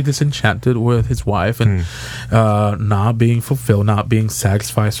was very disenchanted with his wife and not being fulfilled, not being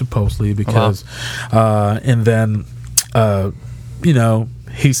satisfied, supposedly, because, and then, you know,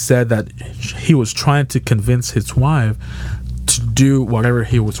 he said that he was trying to convince his wife to do whatever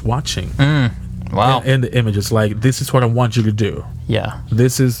he was watching. Wow. In the images, like, this is what I want you to do. Yeah.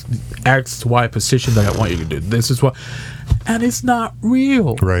 This is X, Y position that I want you to do. This is what, and it's not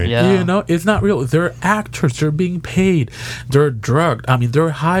real. Right. Yeah. You know, it's not real. They're actors. They're being paid. They're drugged. I mean,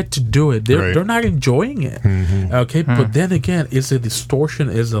 they're hired to do it. Right. They're not enjoying it. Okay. But then again, it's a distortion,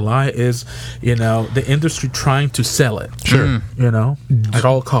 is a lie, is, you know, the industry trying to sell it. Sure. You know, at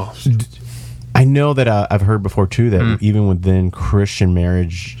all costs. I know that I've heard before too that even within Christian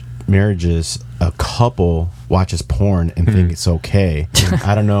marriages, a couple watches porn and think it's okay.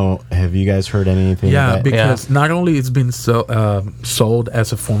 I don't know. Have you guys heard anything? Yeah, of that? because not only it's been sold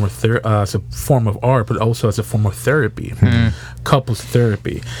as a form of art, but also as a form of therapy, couples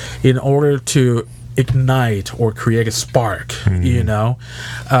therapy, in order to ignite or create a spark. You know,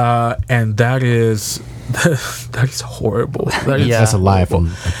 and that is horrible. That is That's a lie from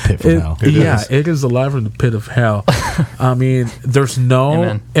a pit from hell. It is a lie from the pit of hell. I mean, there's no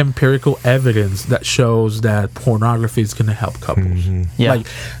Amen. empirical evidence that shows that pornography is going to help couples. Yeah. Like,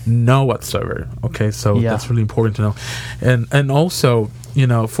 no whatsoever. Okay, so Yeah. that's really important to know. And also, you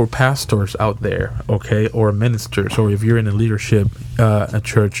know, for pastors out there, okay, or ministers, or if you're in a leadership at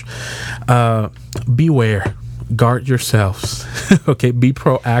church, beware. Guard yourselves. Okay, be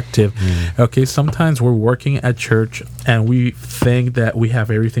proactive. Okay, sometimes we're working at church and we think that we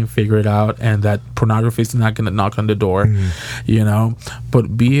have everything figured out and that pornography is not going to knock on the door, you know.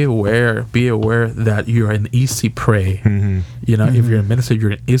 But be aware that you're an easy prey. You know, if you're a minister,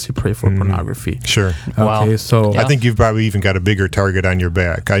 you're an easy prey for pornography. Sure. Wow. Okay, so Yeah. I think you've probably even got a bigger target on your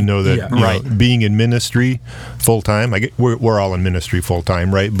back. I know that Yeah. you know, Right. being in ministry full time. We're all in ministry full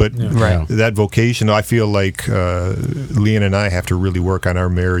time, right? But Right. that vocation, I feel like Leanne and I have to really work on our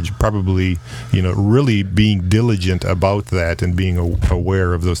marriage. Probably, you know, really being diligent about that and being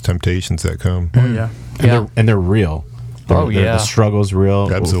aware of those temptations that come. oh yeah. And they're real. The struggle's real.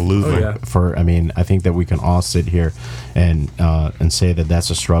 Absolutely. Oh, yeah. I mean, I think that we can all sit here and say that that's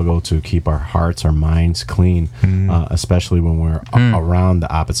a struggle to keep our hearts, our minds clean, especially when we're around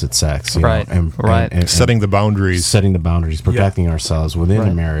the opposite sex. You Right. know, and Setting the boundaries. setting the boundaries, protecting ourselves within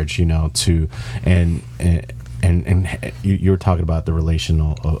a marriage. You know, and you were talking about the relation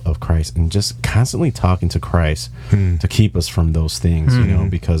of Christ and just constantly talking to Christ to keep us from those things. You know,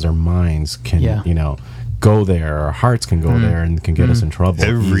 because our minds can, you know, go there, our hearts can go there and can get us in trouble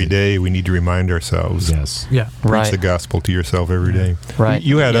Every easy. day we need to remind ourselves. Yes. Yeah. Preach Right. the gospel to yourself every day. Right.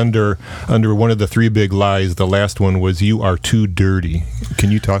 You had under one of the three big lies, the last one was you are too dirty.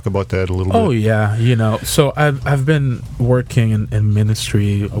 Can you talk about that a little Oh bit? yeah, you know. So I've been working in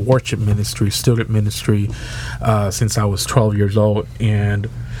ministry, worship ministry, student ministry, since I was 12 years old, and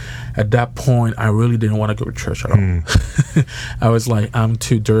at that point, I really didn't want to go to church at all. I was like, I'm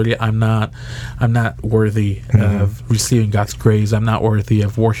too dirty. I'm not worthy of receiving God's grace. I'm not worthy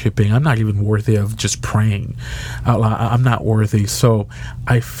of worshiping. I'm not even worthy of just praying out loud. I'm not worthy. So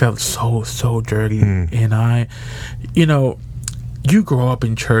I felt so dirty, and I, you know, you grow up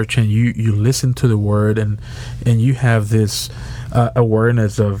in church and you listen to the word and you have this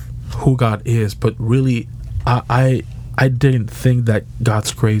awareness of who God is, but really, I didn't think that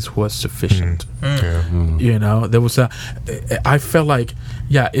God's grace was sufficient. You know, there was I felt like,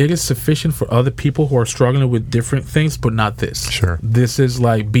 yeah, it is sufficient for other people who are struggling with different things, but not this. Sure. This is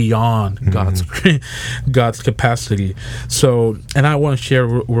like beyond God's capacity. So, and I want to share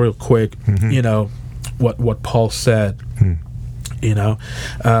real quick, you know, what Paul said. You know,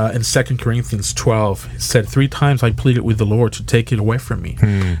 in 2 Corinthians 12, it said, 3 times I pleaded with the Lord to take it away from me.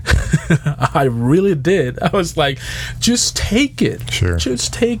 I really did. I was like, just take it. Sure.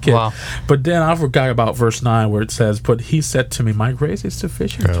 Just take it. Wow. But then I forgot about verse 9 where it says, but he said to me, my grace is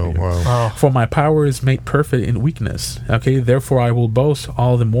sufficient to Oh, you. wow. For my power is made perfect in weakness. Okay, therefore I will boast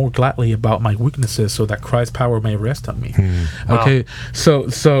all the more gladly about my weaknesses, so that Christ's power may rest on me. Okay, so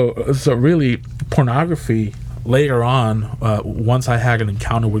really, pornography later on, once I had an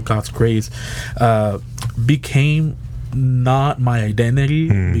encounter with God's grace, became not my identity,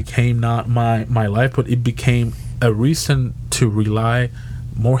 became not my life, but it became a reason to rely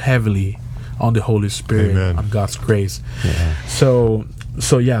more heavily on the Holy Spirit, Amen. on God's grace. So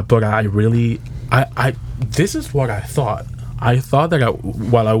yeah, but I really, I this is what I thought. I thought that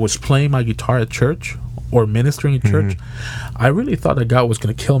while I was playing my guitar at church or ministering in church, I really thought that God was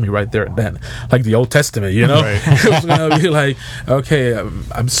going to kill me right there and then, like the Old Testament, you know. Right. It was going to be like, okay,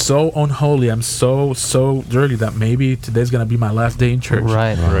 I'm so unholy, I'm so dirty that maybe today's going to be my last day in church,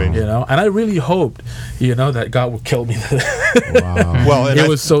 Right. Right. You know. And I really hoped, you know, that God would kill me. Wow. Well, and It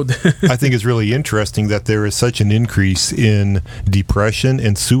was so. I think it's really interesting that there is such an increase in depression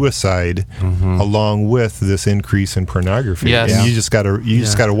and suicide, along with this increase in pornography. Yes. And Yeah. you just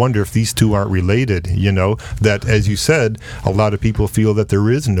gotta wonder if these two aren't related. You know, that as you said, a lot of people feel that there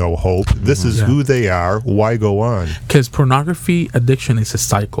is no hope. This is Yeah. who they are. Why go on? Because pornography addiction is a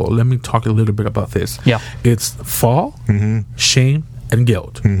cycle. Let me talk a little bit about this. Yeah. It's fall, shame, and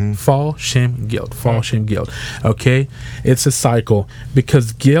guilt. Fall, shame, guilt. Fall, shame, guilt. Okay? It's a cycle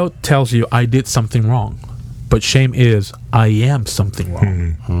because guilt tells you I did something wrong. But shame is I am something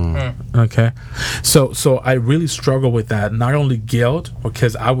wrong. Okay? So I really struggle with that. Not only guilt,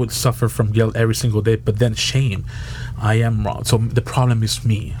 because I would suffer from guilt every single day, but then shame. I am wrong. So the problem is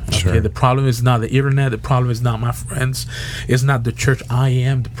me. Okay? Sure. The problem is not the internet. The problem is not my friends. It's not the church. I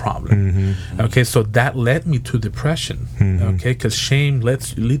am the problem. Okay, so that led me to depression. Okay, because shame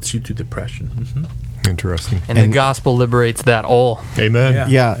leads you to depression. Interesting. And the gospel liberates that all. Amen. Yeah.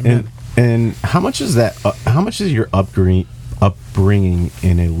 Yeah, Amen. and how much is that? How much is your upbringing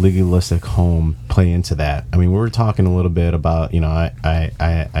in a legalistic home play into that? I mean, we were talking a little bit about, you know,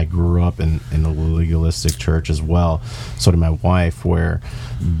 I grew up in the legalistic church as well. So did my wife, where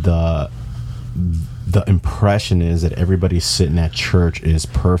the impression is that everybody sitting at church is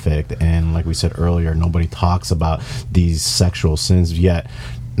perfect, and like we said earlier, nobody talks about these sexual sins yet.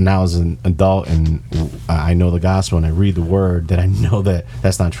 Now as an adult, and I know the gospel and I read the word, that I know that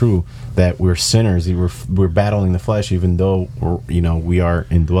that's not true, that we're sinners, we're battling the flesh, even though we are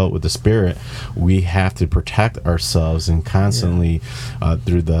indwelt with the Spirit. We have to protect ourselves and constantly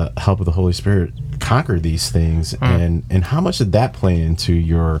through the help of the Holy Spirit conquer these things. And how much did that play into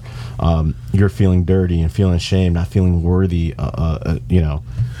your feeling dirty and feeling ashamed, not feeling worthy,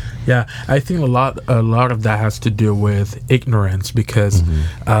 Yeah, I think a lot of that has to do with ignorance because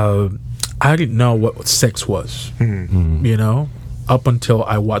I didn't know what sex was, you know, up until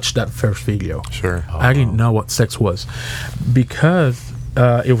I watched that first video. Sure. I didn't know what sex was because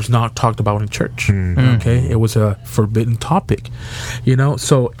it was not talked about in church. Okay, it was a forbidden topic, you know.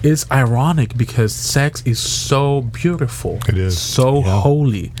 So it's ironic because sex is so beautiful. It is. so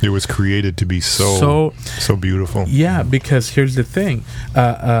holy. It was created to be so beautiful. Yeah, because here's the thing.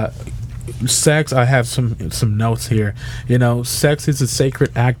 Sex, I have some notes here. You know, sex is a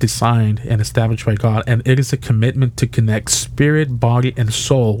sacred act designed and established by God, and it is a commitment to connect spirit, body, and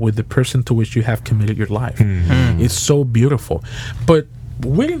soul with the person to which you have committed your life. It's so beautiful. But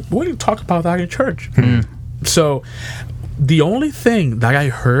we didn't talk about that in church. So the only thing that I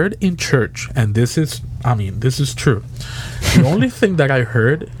heard in church, and this is true, the only thing that I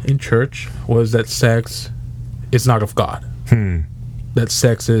heard in church was that sex is not of God. That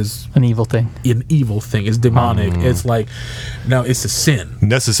sex is An evil thing. an evil thing. It's demonic. It's like, no, it's a sin.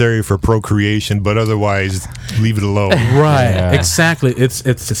 Necessary for procreation, but otherwise, leave it alone. Right. Yeah. Exactly. It's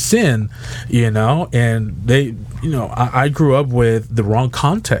a sin, you know, and they, you know, I grew up with the wrong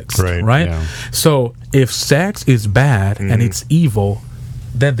context. Right. Yeah. So if sex is bad and it's evil,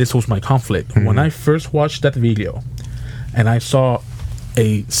 then this was my conflict. When I first watched that video and I saw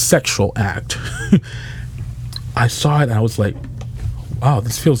a sexual act, I saw it and I was like, wow,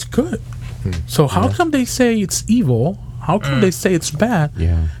 this feels good. So how come they say it's evil? How come they say it's bad?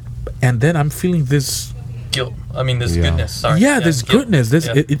 Yeah. And then I'm feeling this, Guilt. I mean, this Yeah. goodness. Sorry. this guilt. goodness. This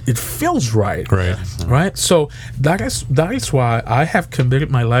Yeah. it feels right. Right. Right. So that is why I have committed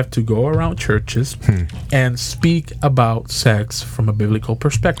my life to go around churches and speak about sex from a biblical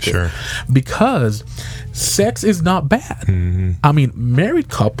perspective. Sure. Because sex is not bad. I mean, married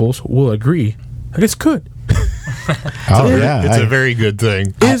couples will agree that it's good. Oh yeah. It's a very good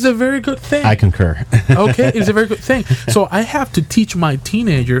thing. It's a very good thing. I concur. Okay, it's a very good thing. So I have to teach my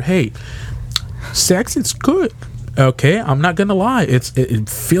teenager, hey, sex is good. Okay, I'm not gonna lie. It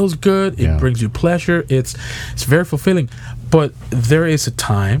feels good. It Yeah. brings you pleasure. It's very fulfilling. But there is a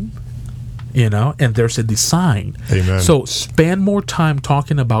time and there's a design. Amen. So spend more time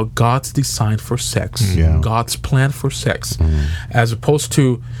talking about God's design for sex, God's plan for sex, as opposed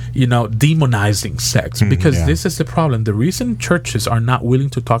to, demonizing sex, because this is the problem. The reason churches are not willing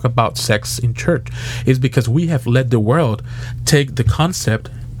to talk about sex in church is because we have let the world take the concept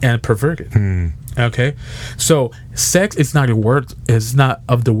and pervert it. Okay? So sex is not is not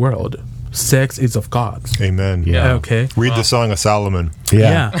of the world. Sex is of God. Amen. Yeah. Okay. Read the Song of Solomon.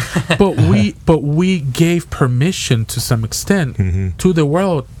 Yeah. but we gave permission to some extent to the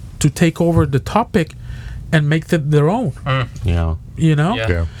world to take over the topic and make it their own. Yeah.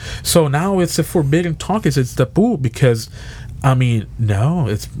 Yeah. So now it's a forbidden talk. It's taboo because, we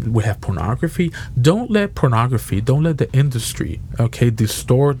have pornography. Don't let the industry,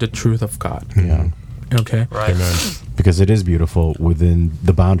 distort the truth of God. Yeah. Okay. Right. Amen. Because it is beautiful within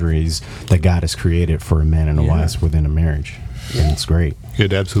the boundaries that God has created for a man and a wife within a marriage. And it's great.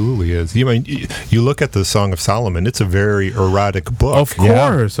 It absolutely is. You look at the Song of Solomon, it's a very erotic book. Of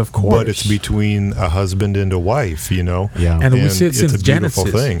course. But it's between a husband and a wife, Yeah. And we see it it's since a beautiful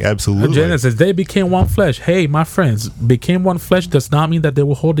Genesis. thing. Absolutely. Genesis, they became one flesh. Hey, my friends, became one flesh does not mean that they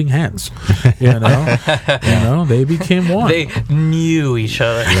were holding hands. They became one. They knew each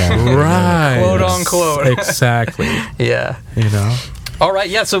other. Right. Quote unquote. Exactly. Yeah. All right,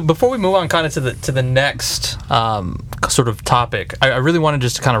 yeah. So before we move on, kind of to the next sort of topic, I really want to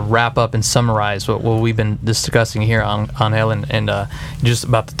just kind of wrap up and summarize what we've been discussing here on Hell and just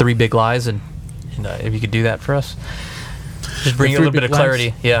about the 3 big lies, and if you could do that for us, just bring a little bit of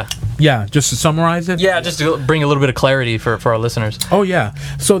clarity. Yeah, just to summarize it. Yeah, just to bring a little bit of clarity for our listeners. Oh yeah.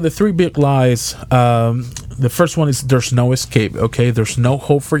 So the 3 big lies. The first one is there's no escape. Okay, there's no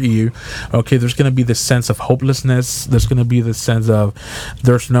hope for you. Okay, there's going to be this sense of hopelessness. There's going to be this sense of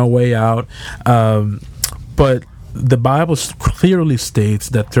there's no way out. But the Bible clearly states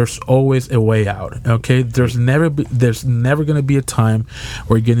that there's always a way out. Okay, there's never going to be a time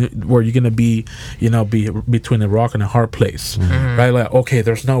where you're gonna be be between a rock and a hard place, right? Like, okay,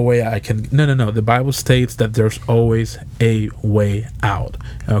 there's no way I can. No. The Bible states that there's always a way out.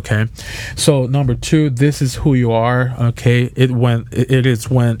 Okay, so number 2, this is who you are. Okay, it is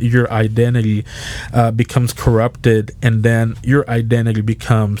when your identity becomes corrupted, and then your identity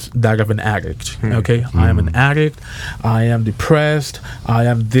becomes that of an addict. Okay, I am an addict. I am depressed.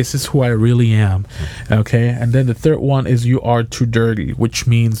 This is who I really am. Okay. And then the third one is you are too dirty, which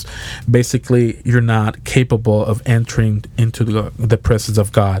means basically you're not capable of entering into the presence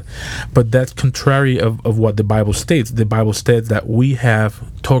of God. But that's contrary of what the Bible states. The Bible states that we have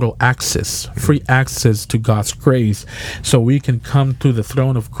total access, free access to God's grace. So we can come to the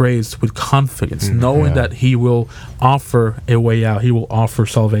throne of grace with confidence, knowing that He will offer a way out. He will offer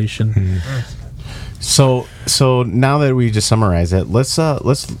salvation. So now that we just summarized it, let's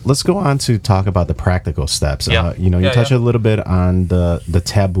go on to talk about the practical steps. Yeah. You touched a little bit on the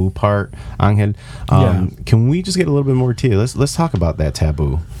taboo part, Angel. Can we just get a little bit more to you? Let's talk about that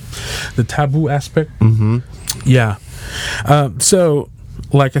taboo. The taboo aspect. Yeah. So,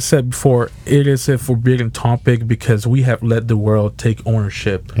 like I said before, it is a forbidden topic because we have let the world take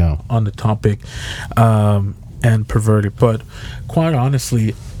ownership on the topic and pervert it. But quite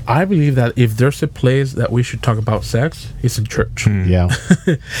honestly, I believe that if there's a place that we should talk about sex, it's in church.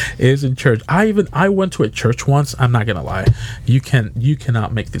 It's in church. I went to a church once. I'm not gonna lie. You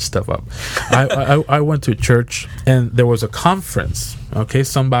cannot make this stuff up. I went to a church and there was a conference. Okay,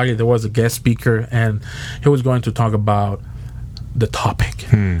 there was a guest speaker and he was going to talk about the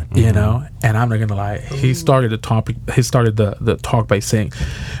topic, and I'm not gonna lie, he started the talk by saying,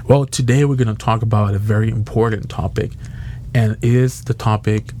 well, today we're gonna talk about a very important topic, and it is the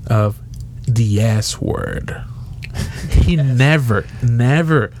topic of the S word. He never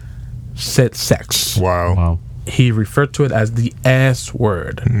said sex. Wow. He referred to it as the S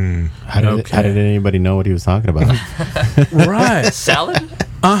word. How did anybody know what he was talking about? Right. Salad?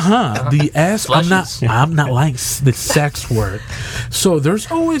 The S. I'm not like the sex word. So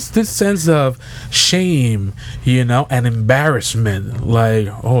there's always this sense of shame, and embarrassment. Like,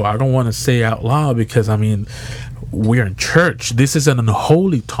 oh, I don't want to say out loud because we're in church. This is an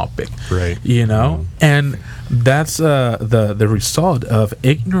unholy topic, right? And that's the result of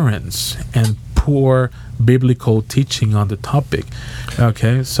ignorance and poor biblical teaching on the topic.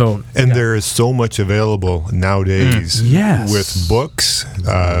 Okay, so there is so much available nowadays. Yes, with books,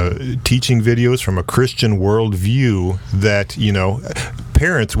 teaching videos from a Christian worldview that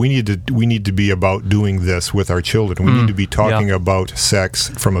parents, we need to be about doing this with our children. We need to be talking about sex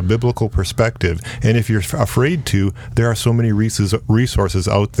from a biblical perspective. And if you're afraid to, there are so many resources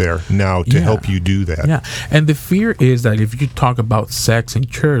out there now to help you do that. Yeah, and the fear is that if you talk about sex in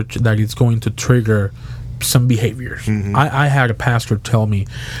church, that it's going to trigger some behaviors. I had a pastor tell me,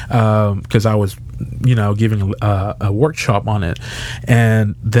 because I was, giving a workshop on it,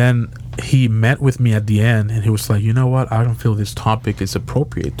 and then he met with me at the end, and he was like, you know what, I don't feel this topic is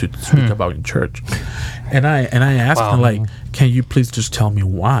appropriate to speak about in church. And I asked him, like, can you please just tell me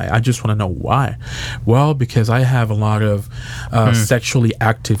why? I just want to know why. Well, because I have a lot of sexually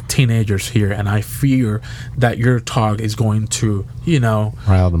active teenagers here, and I fear that your talk is going to,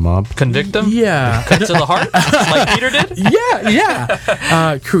 rile them up, convict them. Yeah, cut to the heart, like Peter did.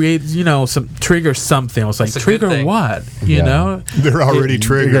 Yeah. Create, some trigger something. I was like, trigger what? You know, they're already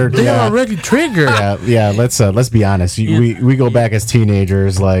triggered. They're already triggered. Yeah. Let's be honest. We go back as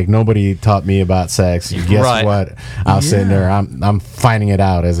teenagers. Like, nobody taught me about sex. Guess what? I was sitting there. I'm finding it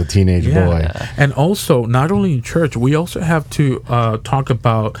out as a teenage boy. And also, not only in church, we also have to talk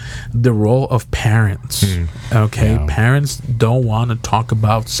about the role of parents. Okay, parents don't want to talk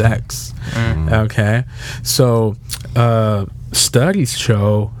about sex. Okay, so studies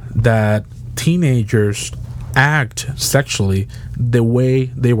show that teenagers act sexually the way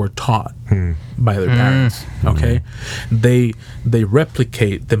they were taught by their parents. Okay, they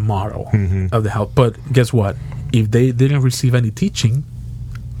replicate the model of the house. But guess what? If they didn't receive any teaching,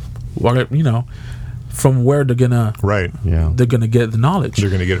 from where they're gonna they're gonna get the knowledge. They're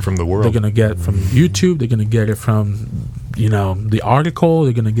gonna get it from the world. They're gonna get it from YouTube. They're gonna get it from the article.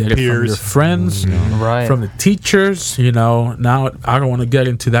 They're gonna get it from their friends, from the teachers. Now I don't want to get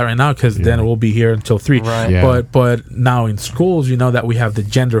into that right now because then we'll be here until 3. But now in schools, that we have the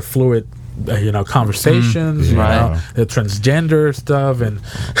gender fluid conversations, the transgender stuff, and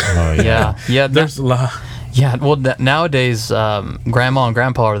there's a lot. Yeah, well, nowadays, grandma and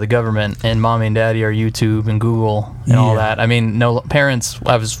grandpa are the government, and mommy and daddy are YouTube and Google and all that. I mean, no parents,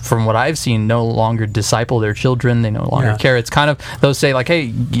 from what I've seen, no longer disciple their children. They no longer care. It's kind of, they'll say, like,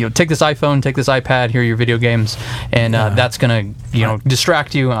 hey, take this iPhone, take this iPad, here are your video games, and that's going to,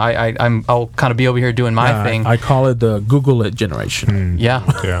 distract you. I'll kind of be over here doing my thing. I call it the Google it generation.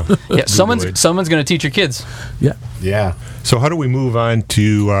 Someone's going to teach your kids. Yeah. So how do we move on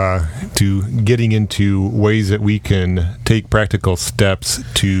to getting into ways that we can take practical steps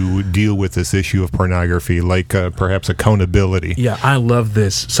to deal with this issue of pornography, like perhaps accountability? Yeah, I love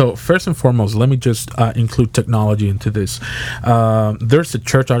this. So first and foremost, let me just include technology into this. There's a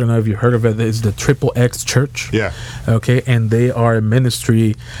church, I don't know if you heard of it, it's the Triple X Church. Yeah. Okay, and they are a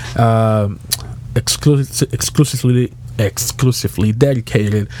ministry exclusively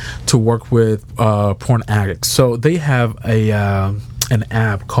dedicated to work with porn addicts. So they have an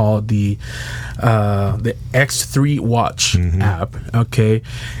app called the X3 Watch app. Okay,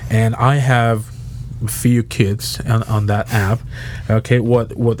 and I have a few kids on that app. Okay,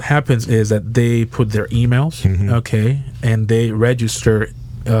 what happens is that they put their emails, okay, and they register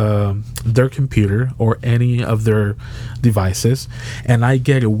their computer or any of their devices, and I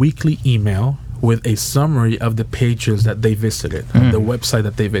get a weekly email with a summary of the pages that they visited, the website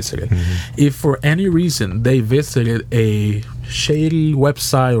that they visited. If for any reason they visited a shady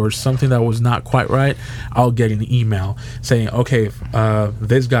website or something that was not quite right, I'll get an email saying, okay,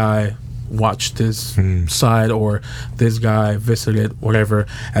 this guy watched this site, or this guy visited whatever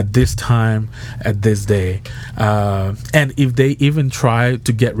at this time, at this day. And if they even try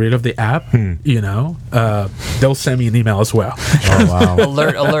to get rid of the app, they'll send me an email as well. Oh, wow.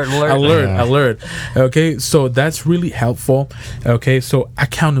 Alert. Okay, so that's really helpful. Okay, so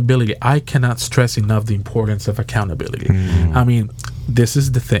accountability. I cannot stress enough the importance of accountability. I mean, this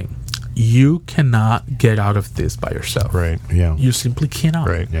is the thing. You cannot get out of this by yourself. Right. Yeah. You simply cannot.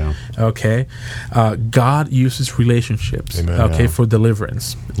 Right. Yeah. Okay. God uses relationships. Amen. Okay, for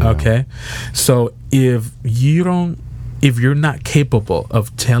deliverance. Yeah. Okay. So if you're not capable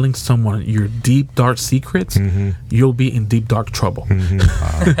of telling someone your deep dark secrets, you'll be in deep dark trouble.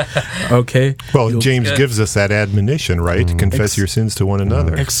 Okay. Well, James gives us that admonition, right? Confess your sins to one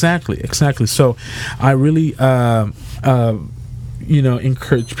another. Exactly. So I really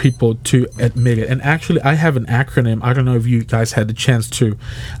encourage people to admit it. And actually, I have an acronym. I don't know if you guys had the chance to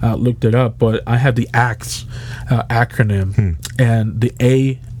look it up, but I have the ACTS acronym, and the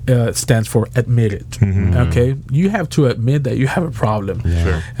A stands for admit it. Okay, you have to admit that you have a problem.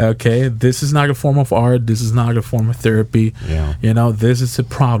 Sure. Okay, this is not a form of art. This is not a form of therapy. This is a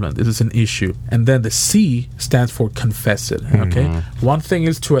problem. This is an issue. And then the C stands for confess it. Okay, one thing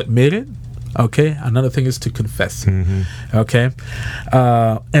is to admit it. Okay, another thing is to confess it. Okay,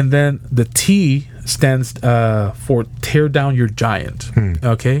 and then the T stands for tear down your giant.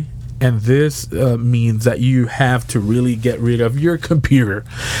 Okay, and this means that you have to really get rid of your computer.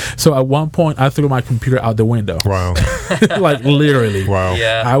 So at one point, I threw my computer out the window. Wow. Like literally. Wow.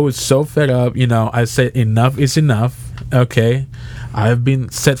 Yeah. I was so fed up. I said enough is enough. Okay, I've been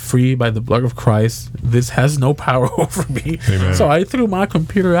set free by the blood of Christ. This has no power over me. Amen. So I threw my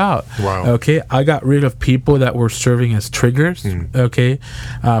computer out. Wow. Okay, I got rid of people that were serving as triggers. Okay,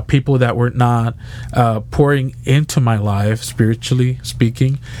 people that were not pouring into my life, spiritually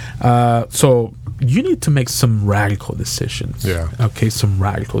speaking. So you need to make some radical decisions. Yeah. Okay, some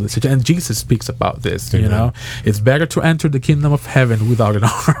radical decisions. And Jesus speaks about this. Amen. It's better to enter the kingdom of heaven without an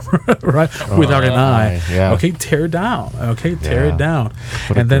arm, right? Without an eye. Yeah. Okay, tear down. Okay, tear it down.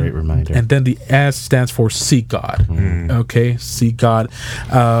 What a great reminder. And then the S stands for seek God. Okay, seek God.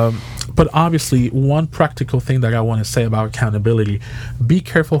 But obviously, one practical thing that I want to say about accountability: be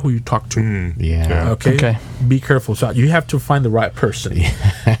careful who you talk to. Yeah. Okay? Be careful. So you have to find the right person.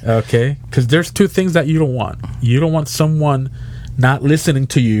 Okay, because there's two things that you don't want. You don't want someone not listening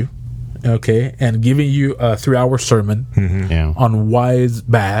to you. Okay, and giving you a 3-hour sermon Yeah. on why it's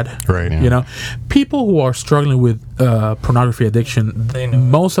bad. Right. Yeah. People who are struggling with pornography addiction, They know.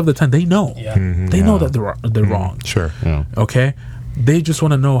 most of the time they know. Yeah. They know that they're wrong. Sure. Yeah. Okay, they just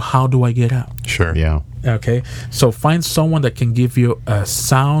want to know, how do I get out? Sure. Yeah. Okay, so find someone that can give you a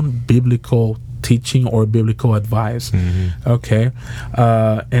sound biblical teaching or biblical advice. Okay,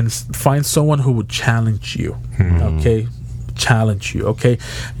 and find someone who would challenge you. Okay, challenge you. Okay,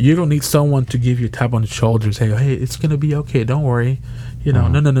 you don't need someone to give you a tap on the shoulder and say, hey, it's gonna be okay, don't worry.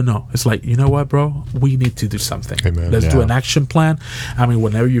 No. It's like, you know what, bro? We need to do something. Amen. Let's do Yeah. an action plan. I mean,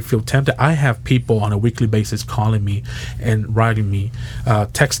 whenever you feel tempted, I have people on a weekly basis calling me and writing me,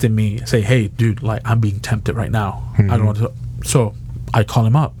 texting me, say, hey, dude, like, I'm being tempted right now. I don't want to. So I call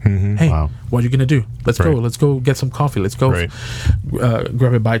him up. Hey, Wow. what are you going to do? Let's go. Right. Let's go get some coffee. Let's go Right.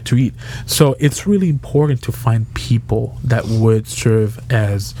 grab a bite to eat. So it's really important to find people that would serve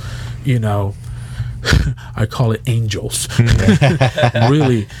as, I call it angels,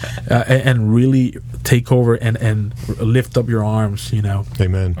 really, and really take over and lift up your arms,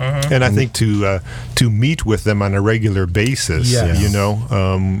 Amen. And I think to meet with them on a regular basis,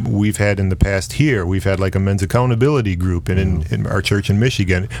 Yes. we've had in the past here, we've had like a men's accountability group in our church in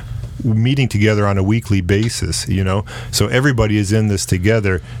Michigan, meeting together on a weekly basis, so everybody is in this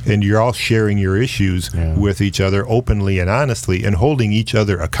together, and you're all sharing your issues with each other openly and honestly, and holding each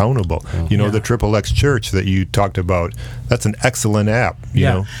other accountable. The Triple X Church that you talked about, that's an excellent app. You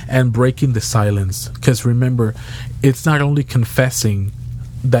know? And breaking the silence, because remember, it's not only confessing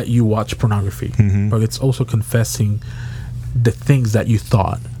that you watch pornography, but it's also confessing the things that you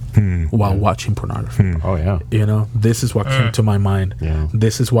thought while watching pornography. Oh yeah. This is what came to my mind. Yeah.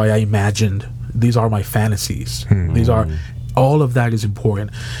 This is why I imagined. These are my fantasies. These are, all of that is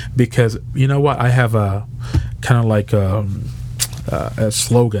important, because you know what? I have a kind of like a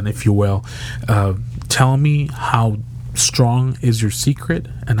slogan, if you will. Tell me how strong is your secret,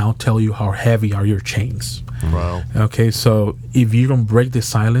 and I'll tell you how heavy are your chains. Wow. Okay, so if you don't break the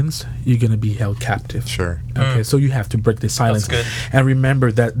silence, you're going to be held captive. Sure. Okay, so you have to break the silence. good. And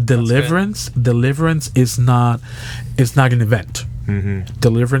remember that deliverance is not an event.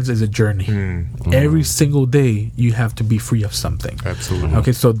 Deliverance is a journey. Every single day you have to be free of something. Absolutely.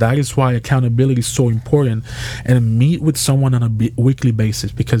 Okay, so that is why accountability is so important, and meet with someone on a weekly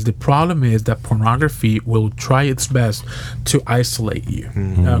basis, because the problem is that pornography will try its best to isolate you.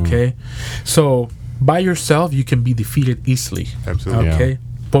 Okay, so by yourself you can be defeated easily. Absolutely. Okay.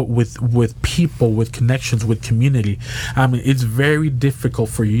 But with people, with connections, with community, I mean, it's very difficult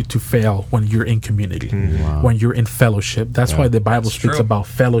for you to fail when you're in community, when you're in fellowship. That's why the Bible speaks true. about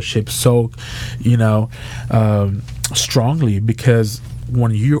fellowship so, strongly, because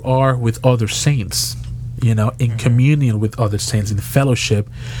when you are with other saints, in communion with other saints, in fellowship,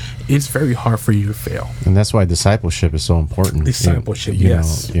 it's very hard for you to fail. And that's why discipleship is so important. Discipleship, you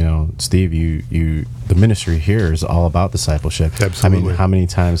yes. know, Steve, the ministry here is all about discipleship. Absolutely. I mean, how many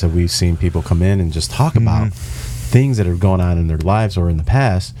times have we seen people come in and just talk about things that have gone on in their lives or in the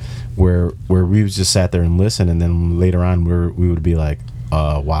past, where we just sat there and listened, and then later on we would be like,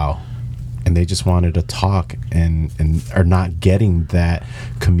 wow, they just wanted to talk and are not getting that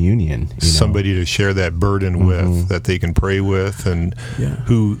communion. Somebody to share that burden with, that they can pray with, and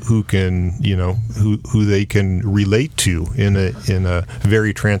who can who they can relate to in a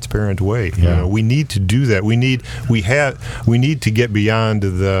very transparent way. We need to do that. We need to get beyond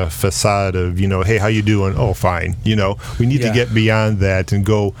the facade of hey, how you doing? Oh, fine. We need to get beyond that and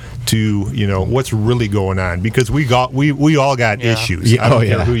go to what's really going on, because we all got issues. I don't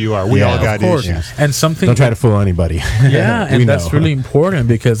care who you are. We all got issues. And something, don't try to fool anybody. And that's really important,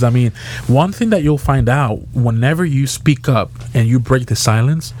 because one thing that you'll find out whenever you speak up and you break the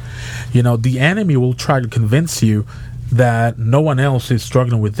silence, the enemy will try to convince you that no one else is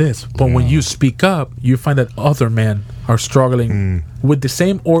struggling with this. But when you speak up, you find that other men are struggling with the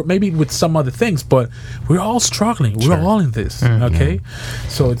same, or maybe with some other things, but we're all struggling. We're all in this. Okay?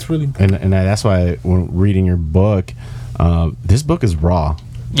 So it's really important. And that's why when reading your book, this book is raw.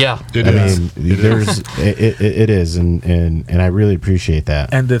 Yeah, it is. It is, and I really appreciate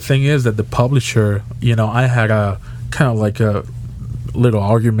that. And the thing is that the publisher, I had a kind of like a little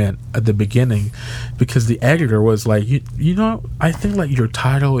argument at the beginning, because the editor was like, I think like your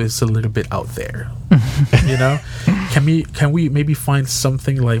title is a little bit out there. Can we maybe find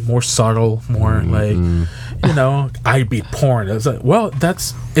something like more subtle, more like I beat porn. I was like, well,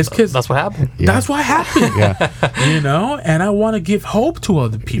 it's because that's what happened. That's what happened. And I want to give hope to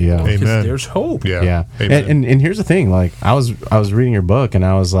other people, because there's hope. And here's the thing, like I was reading your book, and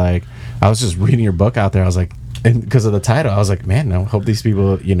I was just reading your book out there. I was like, and because of the title, I was like, man, I hope these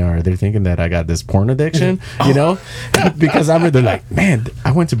people, are they thinking that I got this porn addiction, because I read, they're like, man,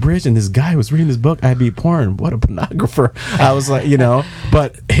 I went to Bridge and this guy was reading this book, I Beat Porn. What a pornographer. I was like,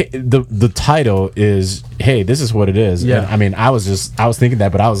 but hey, the title is, hey, this is what it is. Yeah. And, I was thinking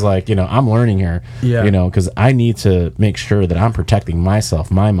that, but I was like, I'm learning here, because I need to make sure that I'm protecting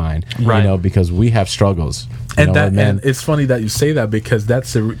myself, my mind, because we have struggles. And it's funny that you say that, because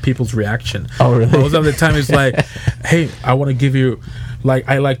that's people's reaction. Oh, really? Most of the time it's like, hey, I want to give you, like,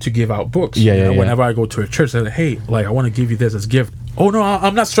 I like to give out books. Whenever I go to a church, I say, hey, like, I want to give you this as a gift. Oh, no,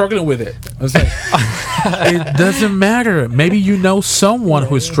 I'm not struggling with it. I was like, it doesn't matter. Maybe someone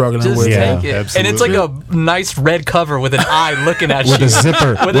who's struggling with it. Just take it. Absolutely. And it's like a nice red cover with an eye looking at you. With a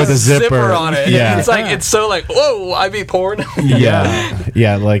zipper. with a zipper on it. Yeah. It's like, it's so like, whoa, I beat porn.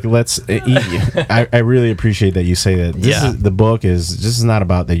 Like, I really appreciate that you say that. The book is not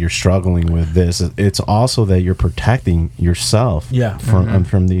about that you're struggling with this. It's also that you're protecting yourself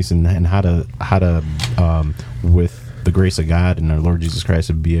from these, and how to with the grace of God and our Lord Jesus Christ,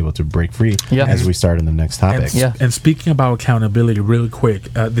 to be able to break free as we start in the next topic. And speaking about accountability, really quick,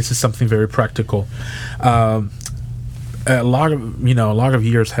 this is something very practical. A lot of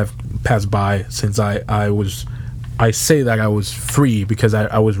years have passed by since I say that I was free, because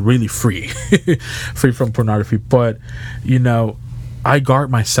I was really free, free from pornography. But I guard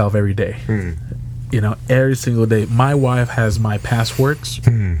myself every day. Every single day. My wife has my passwords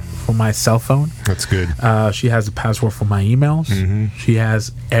for my cell phone. That's good. She has a password for my emails. She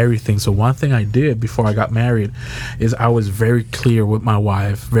has everything. So one thing I did before I got married is I was very clear with my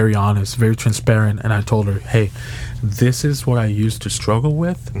wife, very honest, very transparent, and I told her, hey, this is what I used to struggle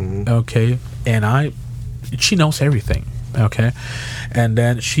with, okay? And she knows everything. Okay, and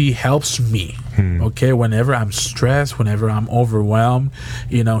then she helps me. Okay, whenever I'm stressed, whenever I'm overwhelmed,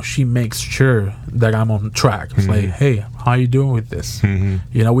 she makes sure that I'm on track. It's like, hey, how you doing with this?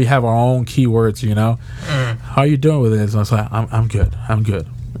 We have our own keywords. How you doing with this? I was like, I'm good.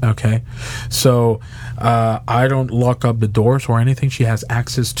 Okay, so I don't lock up the doors or anything. She has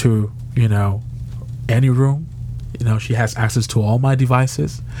access to any room. She has access to all my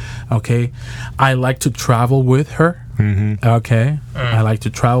devices. Okay, I like to travel with her. Okay, I like to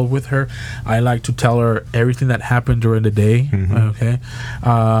travel with her. I like to tell her everything that happened during the day. Okay,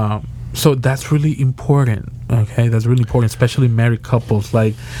 so that's really important. Okay, that's really important, especially married couples.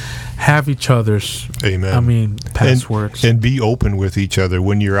 Like, have each other's passwords, and be open with each other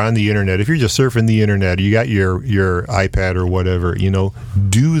when you're on the internet. If you're just surfing the internet, you got your iPad or whatever,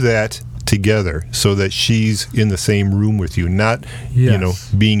 do that together, so that she's in the same room with you, not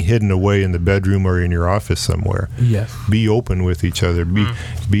being hidden away in the bedroom or in your office somewhere. Be open with each other.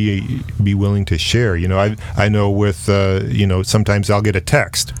 Be willing to share. I know with sometimes I'll get a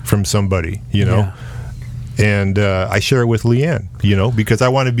text from somebody, and I share it with Leanne, because I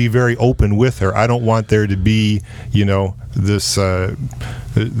want to be very open with her. I don't want there to be this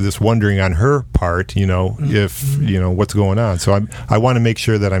this wondering on her part, if what's going on. So I want to make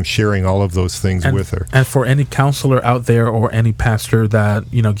sure that I'm sharing all of those things with her. And for any counselor out there or any pastor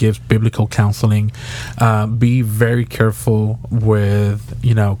that gives biblical counseling, be very careful with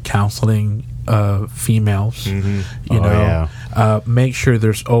counseling females. Make sure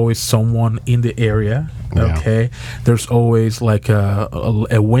there's always someone in the area. Okay, there's always like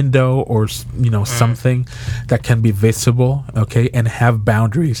a window or something that can be visible. Okay, and have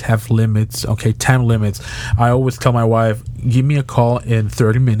boundaries, have limits. Okay, time limits. I always tell my wife, give me a call in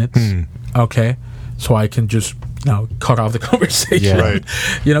 30 minutes. Okay, so I can just cut off the conversation. Right.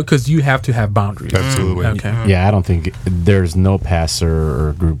 Because you have to have boundaries. Absolutely. Okay. Yeah, I don't think there's no pastor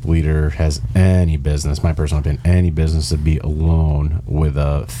or group leader has any business, my personal opinion, any business to be alone with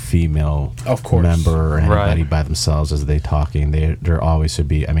a female member or anybody by themselves as they talking. There always should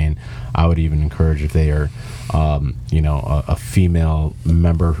be. I mean, I would even encourage if they are, a female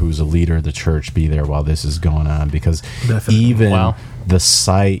member who's a leader of the church, be there while this is going on, because even the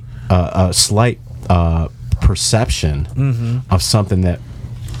slight perception of something that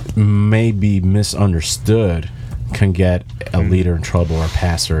may be misunderstood can get a leader in trouble or a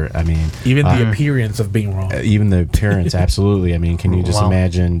pastor. I mean, even the appearance of being wrong. Even the appearance, absolutely. I mean, can you just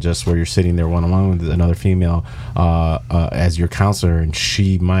imagine just where you're sitting there one-on-one with another female as your counselor, and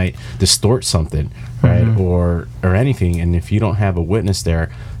she might distort something, right, or anything, and if you don't have a witness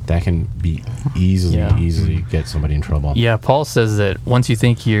there, that can be easily get somebody in trouble. Yeah, Paul says that once you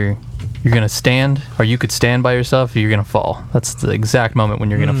think you're going to stand, or you could stand by yourself, you're going to fall. That's the exact moment when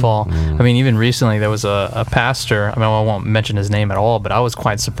you're going to fall. I mean, even recently there was a pastor, I won't mention his name at all, but I was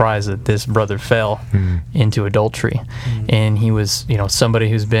quite surprised that this brother fell into adultery. And he was, somebody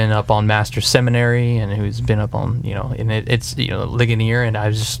who's been up on Master's Seminary and who's been up on, and it's Ligonier, and I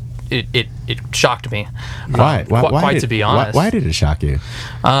was just, it shocked me. Why? To be honest. Why did it shock you?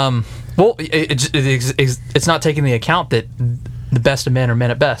 Well, it's not taking the account that the best of men are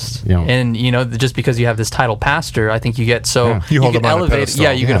men at best. Yeah. And, just because you have this title pastor, I think you get you hold can them on elevate. a pedestal.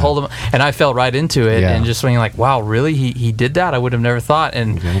 Yeah, you can hold them. And I fell right into it and just being like, wow, really? He did that? I would have never thought.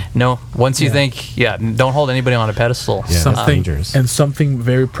 And no, once you think, don't hold anybody on a pedestal. Yeah, that's dangerous. And something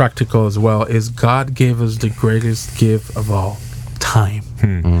very practical as well is God gave us the greatest gift of all, time.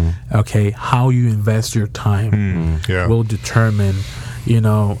 Okay, how you invest your time will determine,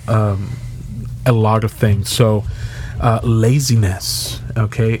 a lot of things. So laziness,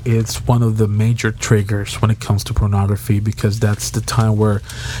 okay, it's one of the major triggers when it comes to pornography, because that's the time where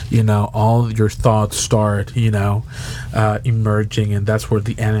all your thoughts start emerging, and that's where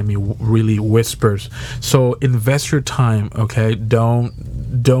the enemy really whispers. So invest your time, okay?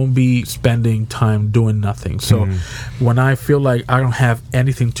 Don't be spending time doing nothing. So when I feel like I don't have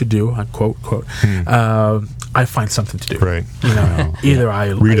anything to do, I quote, I find something to do. Right. Either I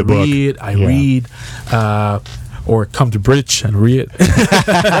read, or come to Bridge and read.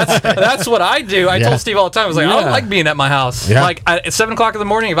 That's what I do. I told Steve all the time, I was like, I don't like being at my house. Yeah. Like, at 7 o'clock in the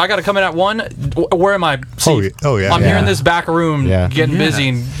morning, if I got to come in at 1, where am I? Steve? Oh, yeah. I'm here in this back room getting busy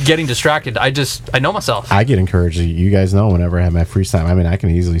and getting distracted. I know myself. I get encouraged. You guys know whenever I have my free time, I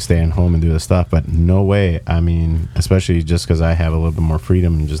can easily stay at home and do this stuff, but no way. Especially just because I have a little bit more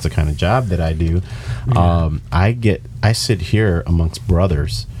freedom and just the kind of job that I do. I sit here amongst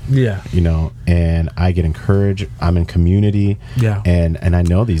brothers. Yeah. And I get encouraged. I'm in community. Yeah. And I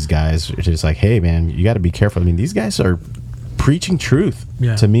know these guys. It's just like, hey, man, you got to be careful. These guys are preaching truth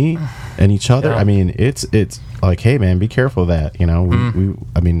to me and each other. Yeah. It's like, hey, man, be careful of that.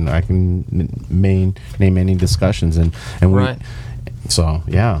 I can name any discussions and right. So,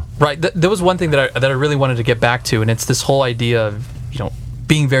 yeah. Right. There was one thing that I really wanted to get back to, and it's this whole idea of,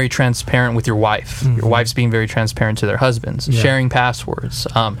 being very transparent with your wife. Your wife's being very transparent to their husbands, sharing passwords,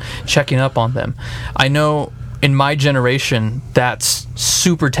 checking up on them. I know in my generation that's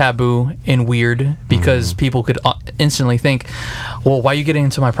super taboo and weird, because people could instantly think, well, why are you getting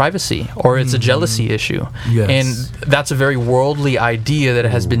into my privacy? Or it's a jealousy issue. Yes. And that's a very worldly idea that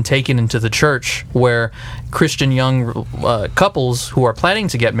has been taken into the church, where Christian young couples who are planning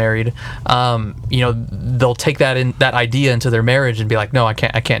to get married, they'll take that idea into their marriage and be like, no, I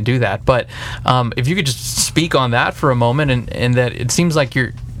can't do that. But if you could just speak on that for a moment, and that it seems like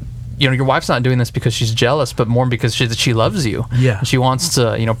your wife's not doing this because she's jealous, but more because she loves you. Yeah. And she wants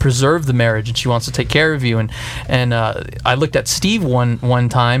to, preserve the marriage, and she wants to take care of you. And I looked at Steve one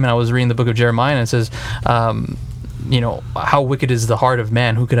time, and I was reading the book of Jeremiah, and it says, how wicked is the heart of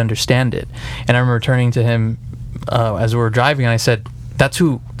man, who could understand it? And I remember turning to him as we were driving, and I said, that's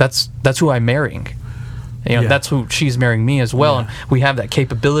who I'm marrying. You know, that's who she's marrying me as well, and we have that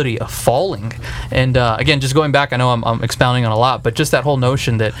capability of falling. And again, just going back, I know I'm expounding on a lot, but just that whole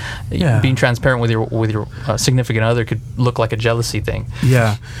notion that being transparent with your significant other could look like a jealousy thing.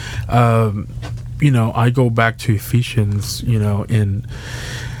 Yeah. You know, I go back to Ephesians, you know, in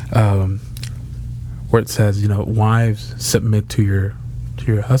where it says, you know, wives submit to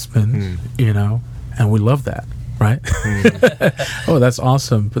your husbands, you know, and we love that. Right? Oh, that's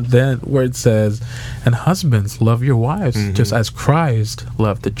awesome. But then where it says, and husbands, love your wives just as Christ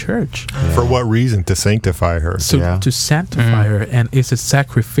loved the church. For what reason? To sanctify her. So to sanctify her, and it's a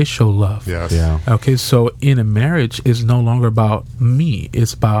sacrificial love. Yes. Yeah. Okay, so in a marriage, it's no longer about me,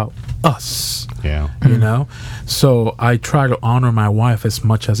 it's about us. Yeah. You know? So I try to honor my wife as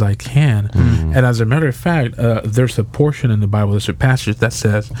much as I can. And as a matter of fact, there's a portion in the Bible, there's a passage that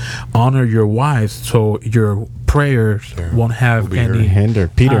says, honor your wives so your prayers won't have any hinder.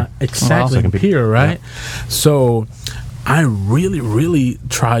 Peter. Exactly. Peter, right? Yeah. So I really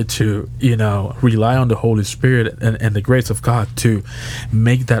try to, you know, rely on the Holy Spirit and the grace of God to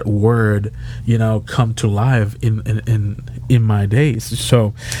make that word, you know, come to life in my days.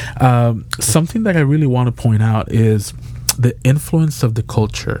 So something that I really want to point out is the influence of the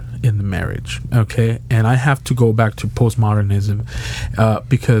culture in the marriage. Okay, and I have to go back to postmodernism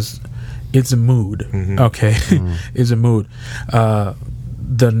because it's a mood. Okay, it's a mood.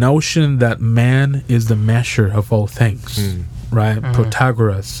 The notion that man is the measure of all things, right?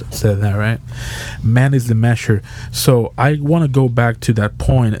 Protagoras said that, right? Man is the measure. So I want to go back to that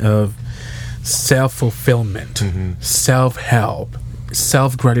point of self-fulfillment, self-help,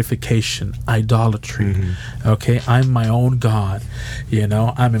 self-gratification, idolatry. Okay, I'm my own God, you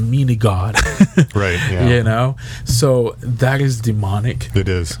know, I'm a mini God. Right. Yeah. You know, so that is demonic. It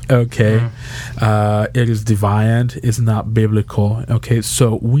is. Okay. It is deviant, it's not biblical. Okay,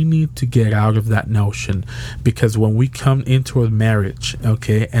 so we need to get out of that notion, because when we come into a marriage,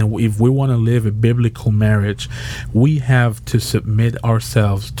 okay, and if we want to live a biblical marriage, we have to submit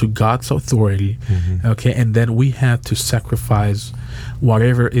ourselves to God's authority. Okay, and then we have to sacrifice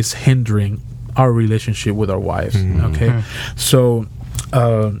whatever is hindering our relationship with our wives. Okay, so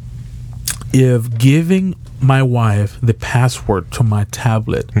if giving my wife the password to my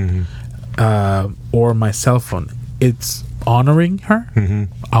tablet or my cell phone, it's honoring her,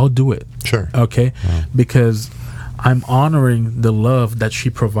 I'll do it. Sure. Okay, because I'm honoring the love that she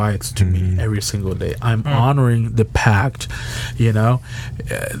provides to me every single day. I'm honoring the pact, you know.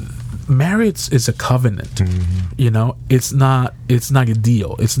 Marriage is a covenant. You know, it's not a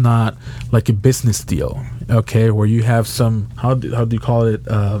deal. It's not like a business deal, okay, where you have some, how do you call it,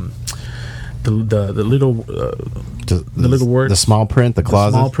 the little the little word, the small print, the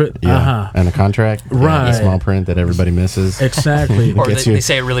clause, small print, and the contract, right? The small print that everybody misses, exactly. Or they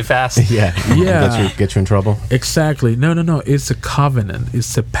say it really fast. Get you in trouble. Exactly. No. It's a covenant.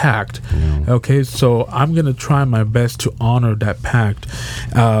 It's a pact. Okay, so I'm gonna try my best to honor that pact,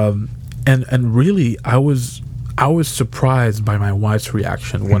 and really, I was surprised by my wife's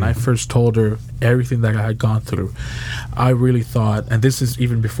reaction when I first told her everything that I had gone through. I really thought, and this is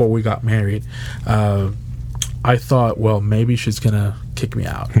even before we got married, I thought, well, maybe she's gonna kick me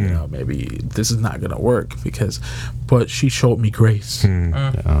out. You know, maybe this is not gonna work but she showed me grace.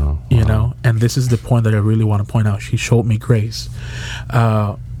 You know, and this is the point that I really want to point out. She showed me grace.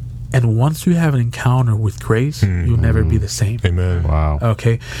 And once you have an encounter with grace, you'll never be the same. Amen. Wow.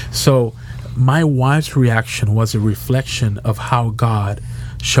 Okay, so my wife's reaction was a reflection of how God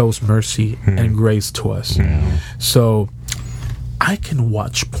shows mercy and grace to us. So I can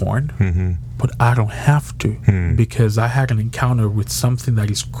watch porn, but I don't have to, because I had an encounter with something that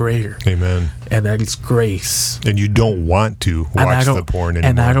is greater. Amen. And that is grace. And you don't want to watch the porn anymore.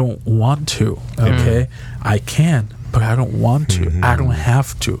 And I don't want to, okay? I can, but I don't want to. I don't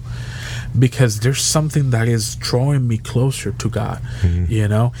have to. Because there's something that is drawing me closer to God, you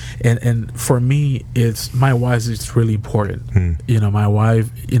know, and for me, it's my wife is really important. You know, my wife,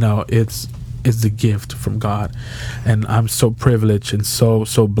 you know, it's the gift from God, and I'm so privileged and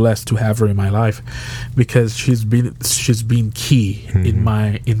so blessed to have her in my life, because she's been key in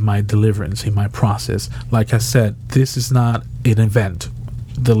my deliverance, in my process. Like I said, this is not an event.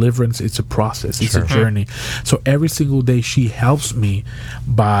 Deliverance, it's a process, it's a journey. So every single day she helps me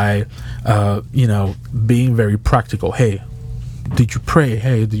by you know, being very practical. Hey, did you pray?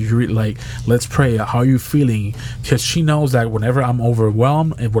 Hey, did you read? Like, let's pray. How are you feeling? Because she knows that whenever I'm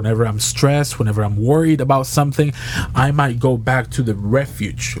overwhelmed and whenever I'm stressed, whenever I'm worried about something, I might go back to the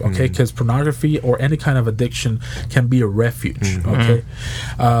refuge. Okay, because pornography or any kind of addiction can be a refuge. Okay,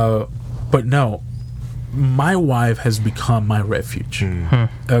 but no, my wife has become my refuge.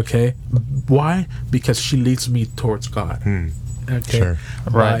 Okay, why? Because she leads me towards God. Okay, Sure.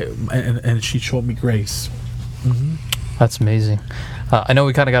 Right. and she showed me grace. That's amazing. I know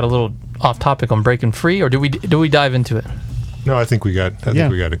we kind of got a little off topic on breaking free, or do we dive into it? No, I think we got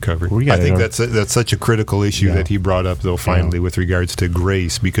it covered. We got I think it. that's such a critical issue Yeah. that he brought up, though, finally, with regards to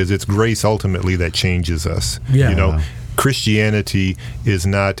grace, because it's grace ultimately that changes us. Yeah. You know, Yeah. Christianity is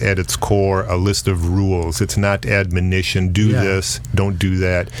not at its core a list of rules. It's not admonition, do Yeah. this, don't do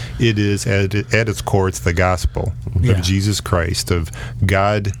that. It is, at its core, it's the gospel Yeah. of Jesus Christ, of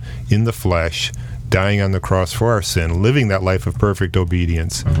God in the flesh, dying on the cross for our sin, living that life of perfect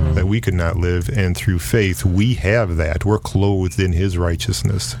obedience that we could not live, and through faith we have that. We're clothed in his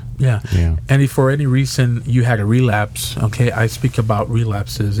righteousness. Yeah. Yeah. And if for any reason you had a relapse, okay, I speak about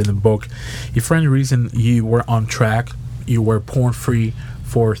relapses in the book. If for any reason you were on track, you were porn free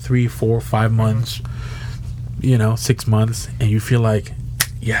for 3, 4, 5 months, 6 months, and you feel like,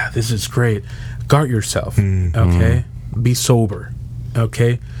 yeah, this is great, guard yourself, okay? Be sober,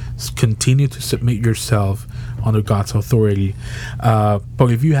 okay? Continue to submit yourself under God's authority. But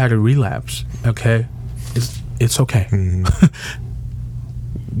if you had a relapse, okay, it's okay.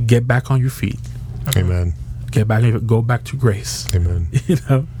 Get back on your feet. Amen. Go back to grace. Amen.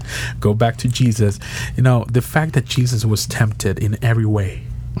 Go back to Jesus. The fact that Jesus was tempted in every way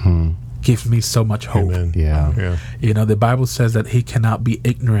gives me so much hope. Amen. Yeah. Yeah. The Bible says that he cannot be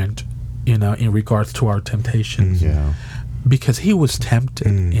ignorant, in regards to our temptations, Yeah. because he was tempted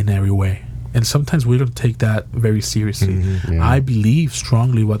in every way. And sometimes we don't take that very seriously. Yeah. I believe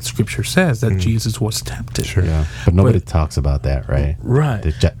strongly what Scripture says, that Jesus was tempted. Sure. Yeah. But nobody But- talks about that, right?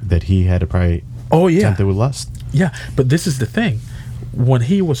 Right. That he had to probably Oh, yeah. tempted with lust. Yeah, but this is the thing. When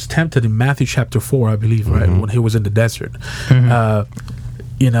he was tempted in Matthew chapter 4, I believe, right? When he was in the desert, the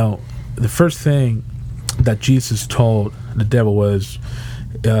first thing that Jesus told the devil was,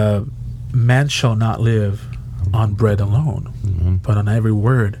 man shall not live on bread alone, but on every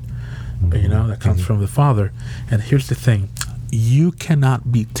word, that comes from the Father. And here's the thing. You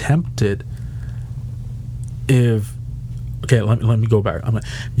cannot be tempted if... Okay, let me go back.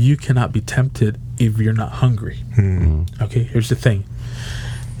 You cannot be tempted if you're not hungry. Okay, here's the thing.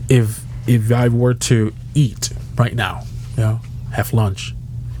 If I were to eat right now, have lunch,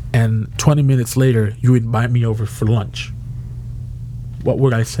 and 20 minutes later you invite me over for lunch, what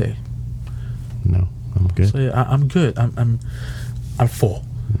would I say? No, I'm good. Say, I'm good. I'm full.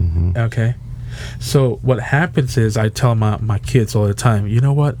 Okay. So what happens is, I tell my kids all the time, you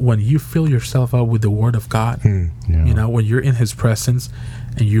know what? When you fill yourself up with the Word of God, Yeah. when you're in His presence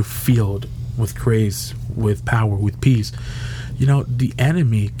and you're filled with grace, with power, with peace, the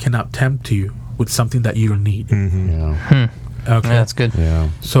enemy cannot tempt you with something that you don't need. Yeah. Okay. Yeah, that's good. Yeah.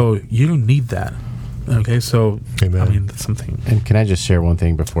 So you don't need that. Okay. So Amen. that's something. And can I just share one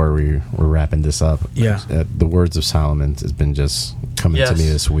thing before we're wrapping this up? Yeah. The words of Solomon has been just coming to me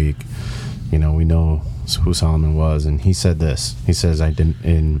Yes. this week. We know who Solomon was, and he said this. He says, "I did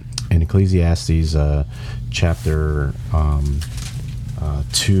in Ecclesiastes chapter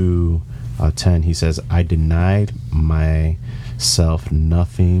 2:10. He says, I denied myself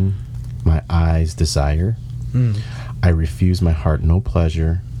nothing my eyes desire. I refused my heart no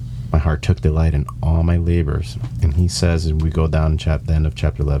pleasure. My heart took delight in all my labors." And he says, and we go down the end of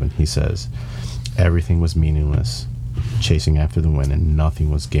chapter 11, he says, everything was meaningless, chasing after the wind, and nothing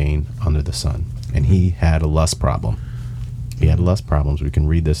was gained under the sun. And he had a lust problem. He had lust problems. We can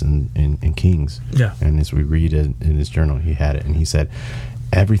read this in Kings. Yeah. And as we read it in his journal, he had it. And he said,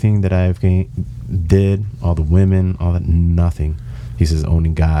 everything that I've did, all the women, all that, nothing. He says,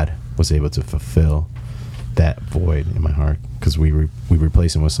 only God was able to fulfill that void in my heart, because we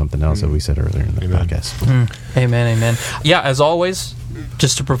replace him with something else that we said earlier in the Amen. podcast. Amen. Yeah, as always,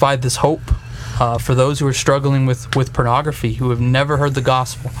 just to provide this hope for those who are struggling with pornography, who have never heard the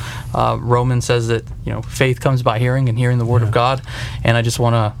gospel. Romans says that faith comes by hearing, and hearing the word of God. And I just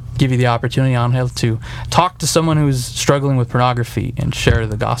want to give you the opportunity, Angel, to talk to someone who's struggling with pornography and share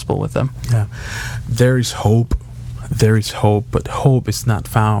the gospel with them. Yeah. There is hope, but hope is not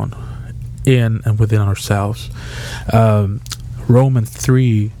found in and within ourselves. Romans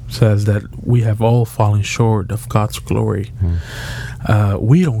 3 says that we have all fallen short of God's glory.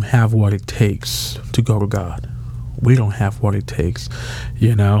 We don't have what it takes to go to God. We don't have what it takes.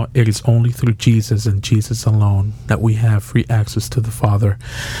 It is only through Jesus and Jesus alone that we have free access to the Father.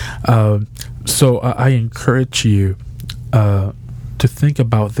 So I encourage you to think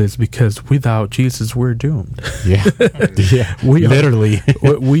about this, because without Jesus, we're doomed. Yeah. Yeah. We are- Literally.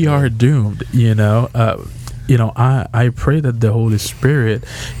 We are doomed, I pray that the Holy Spirit,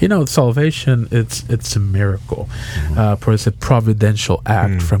 salvation, it's a miracle, it's a providential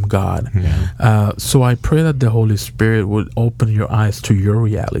act from God. So I pray that the Holy Spirit would open your eyes to your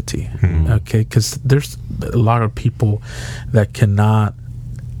reality, okay? Because there's a lot of people that cannot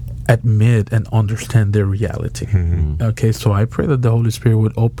admit and understand their reality. Okay, so I pray that the Holy Spirit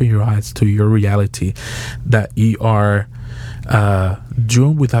would open your eyes to your reality, that you are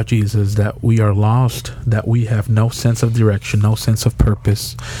doomed without Jesus, that we are lost, that we have no sense of direction, no sense of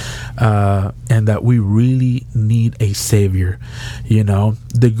purpose, and that we really need a Savior.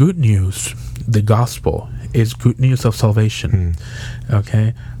 The good news, the gospel, is good news of salvation.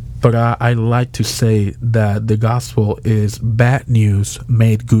 Okay? But I like to say that the gospel is bad news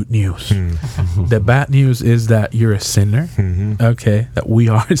made good news. The bad news is that you're a sinner, okay, that we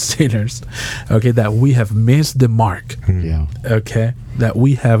are sinners, okay, that we have missed the mark, okay, that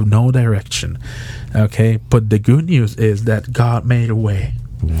we have no direction, okay. But the good news is that God made a way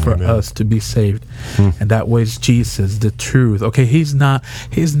for us to be saved, and that way is Jesus, the truth. Okay, he's not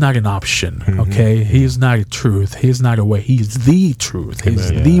an option. Okay, he's not a truth. He's not a way. He's the truth.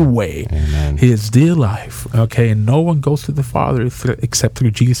 He's the way. He is the life. Okay, and no one goes to the Father except through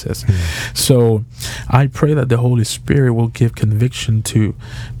Jesus. So I pray that the Holy Spirit will give conviction to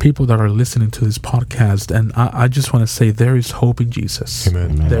people that are listening to this podcast, and I just want to say there is hope in Jesus.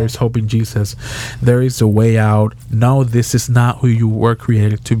 There is hope in Jesus. There is a way out. No, this is not who you were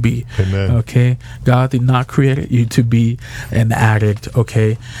created to be. Okay, God did not create you to be an addict.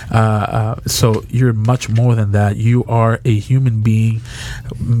 Okay, so you're much more than that. You are a human being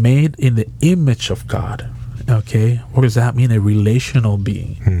made in the image of God. Okay, what does that mean? A relational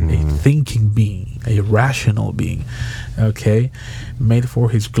being, a thinking being, a rational being. Okay, made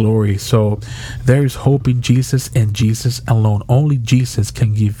for His glory. So there is hope in Jesus and Jesus alone. Only Jesus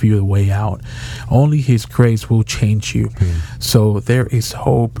can give you a way out. Only His grace will change you. So there is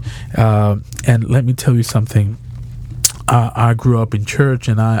hope. And let me tell you something. I grew up in church,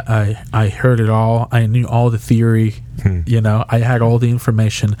 and I heard it all. I knew all the theory. I had all the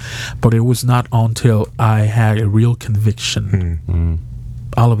information, but it was not until I had a real conviction,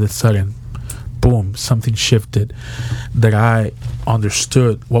 all of a sudden, boom, something shifted, that I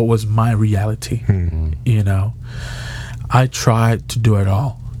understood what was my reality. I tried to do it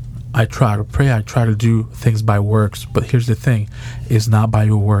all. I try to pray, I try to do things by works, but here's the thing, it's not by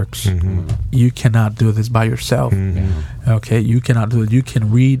your works. You cannot do this by yourself. Okay, you cannot do it. You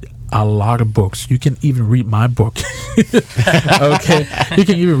can read a lot of books. You can even read my book. Okay, you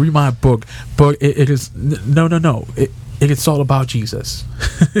can even read my book, but it is no. It is all about Jesus.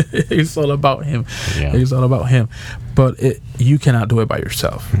 It's all about Him. It is all about Him. But you cannot do it by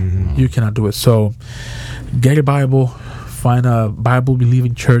yourself. You cannot do it. So get a Bible. Find a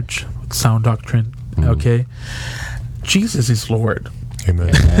Bible-believing church with sound doctrine. Okay, Jesus is Lord.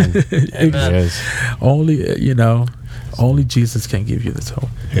 Amen. Amen. Only Jesus can give you this hope.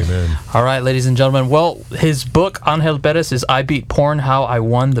 Amen. All right, ladies and gentlemen. Well, his book, Angel Perez, is I Beat Porn, How I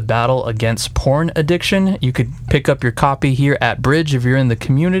Won the Battle Against Porn Addiction. You could pick up your copy here at Bridge if you're in the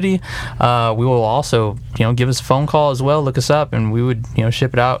community. We will also, give us a phone call as well. Look us up, and we would,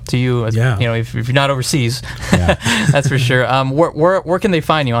 ship it out to you. If you're not overseas. That's for sure. Where can they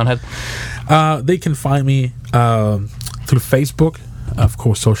find you, Angel? They can find me through Facebook. Of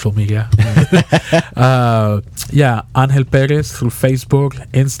course, social media. Angel Perez through Facebook,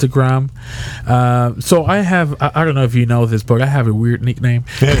 Instagram. So I have, I don't know if you know this, but I have a weird nickname.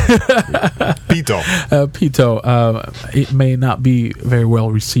 Pito. Pito. It may not be very well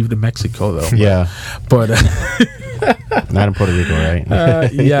received in Mexico, though. Yeah. But not in Puerto Rico, right?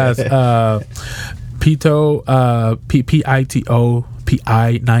 Yes. Pito, Pito.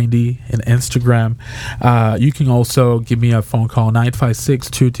 PI90 and Instagram. You can also give me a phone call,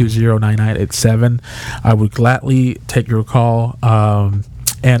 956-220-9987. I would gladly take your call.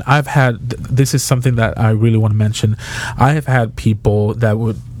 And I've had, this is something that I really want to mention. I have had people that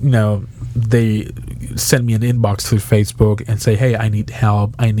would, they send me an inbox through Facebook and say, hey, I need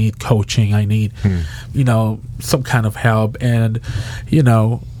help. I need coaching. I need, some kind of help. And,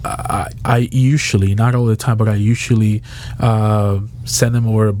 I usually, not all the time, but I usually send them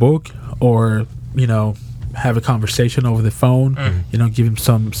over a book or, have a conversation over the phone, give them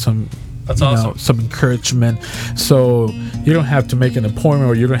some That's awesome. Some encouragement. So you don't have to make an appointment,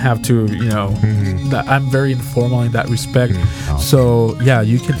 or you don't have to, that I'm very informal in that respect. So yeah,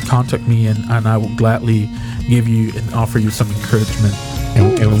 you can contact me and I will gladly give you and offer you some encouragement.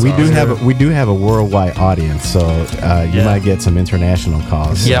 And we do have a worldwide audience, so you might get some international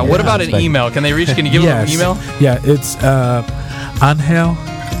calls. Yeah. What about an email? Can you give them an email? Yeah, it's Angel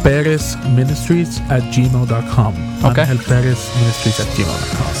angelperezministries@gmail.com. Okay.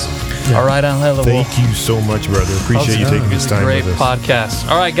 angelperezministries@gmail.com. All right, Angelo. Thank you so much, brother. Appreciate you taking this time Great with us. podcast.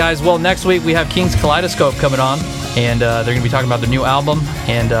 All right, guys. Well, next week we have King's Kaleidoscope coming on, and they're going to be talking about their new album.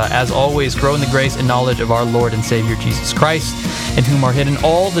 And as always, grow in the grace and knowledge of our Lord and Savior Jesus Christ, in whom are hidden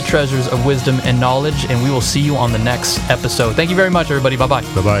all the treasures of wisdom and knowledge. And we will see you on the next episode. Thank you very much, everybody. Bye-bye.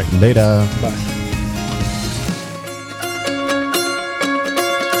 Bye-bye. Later. Bye.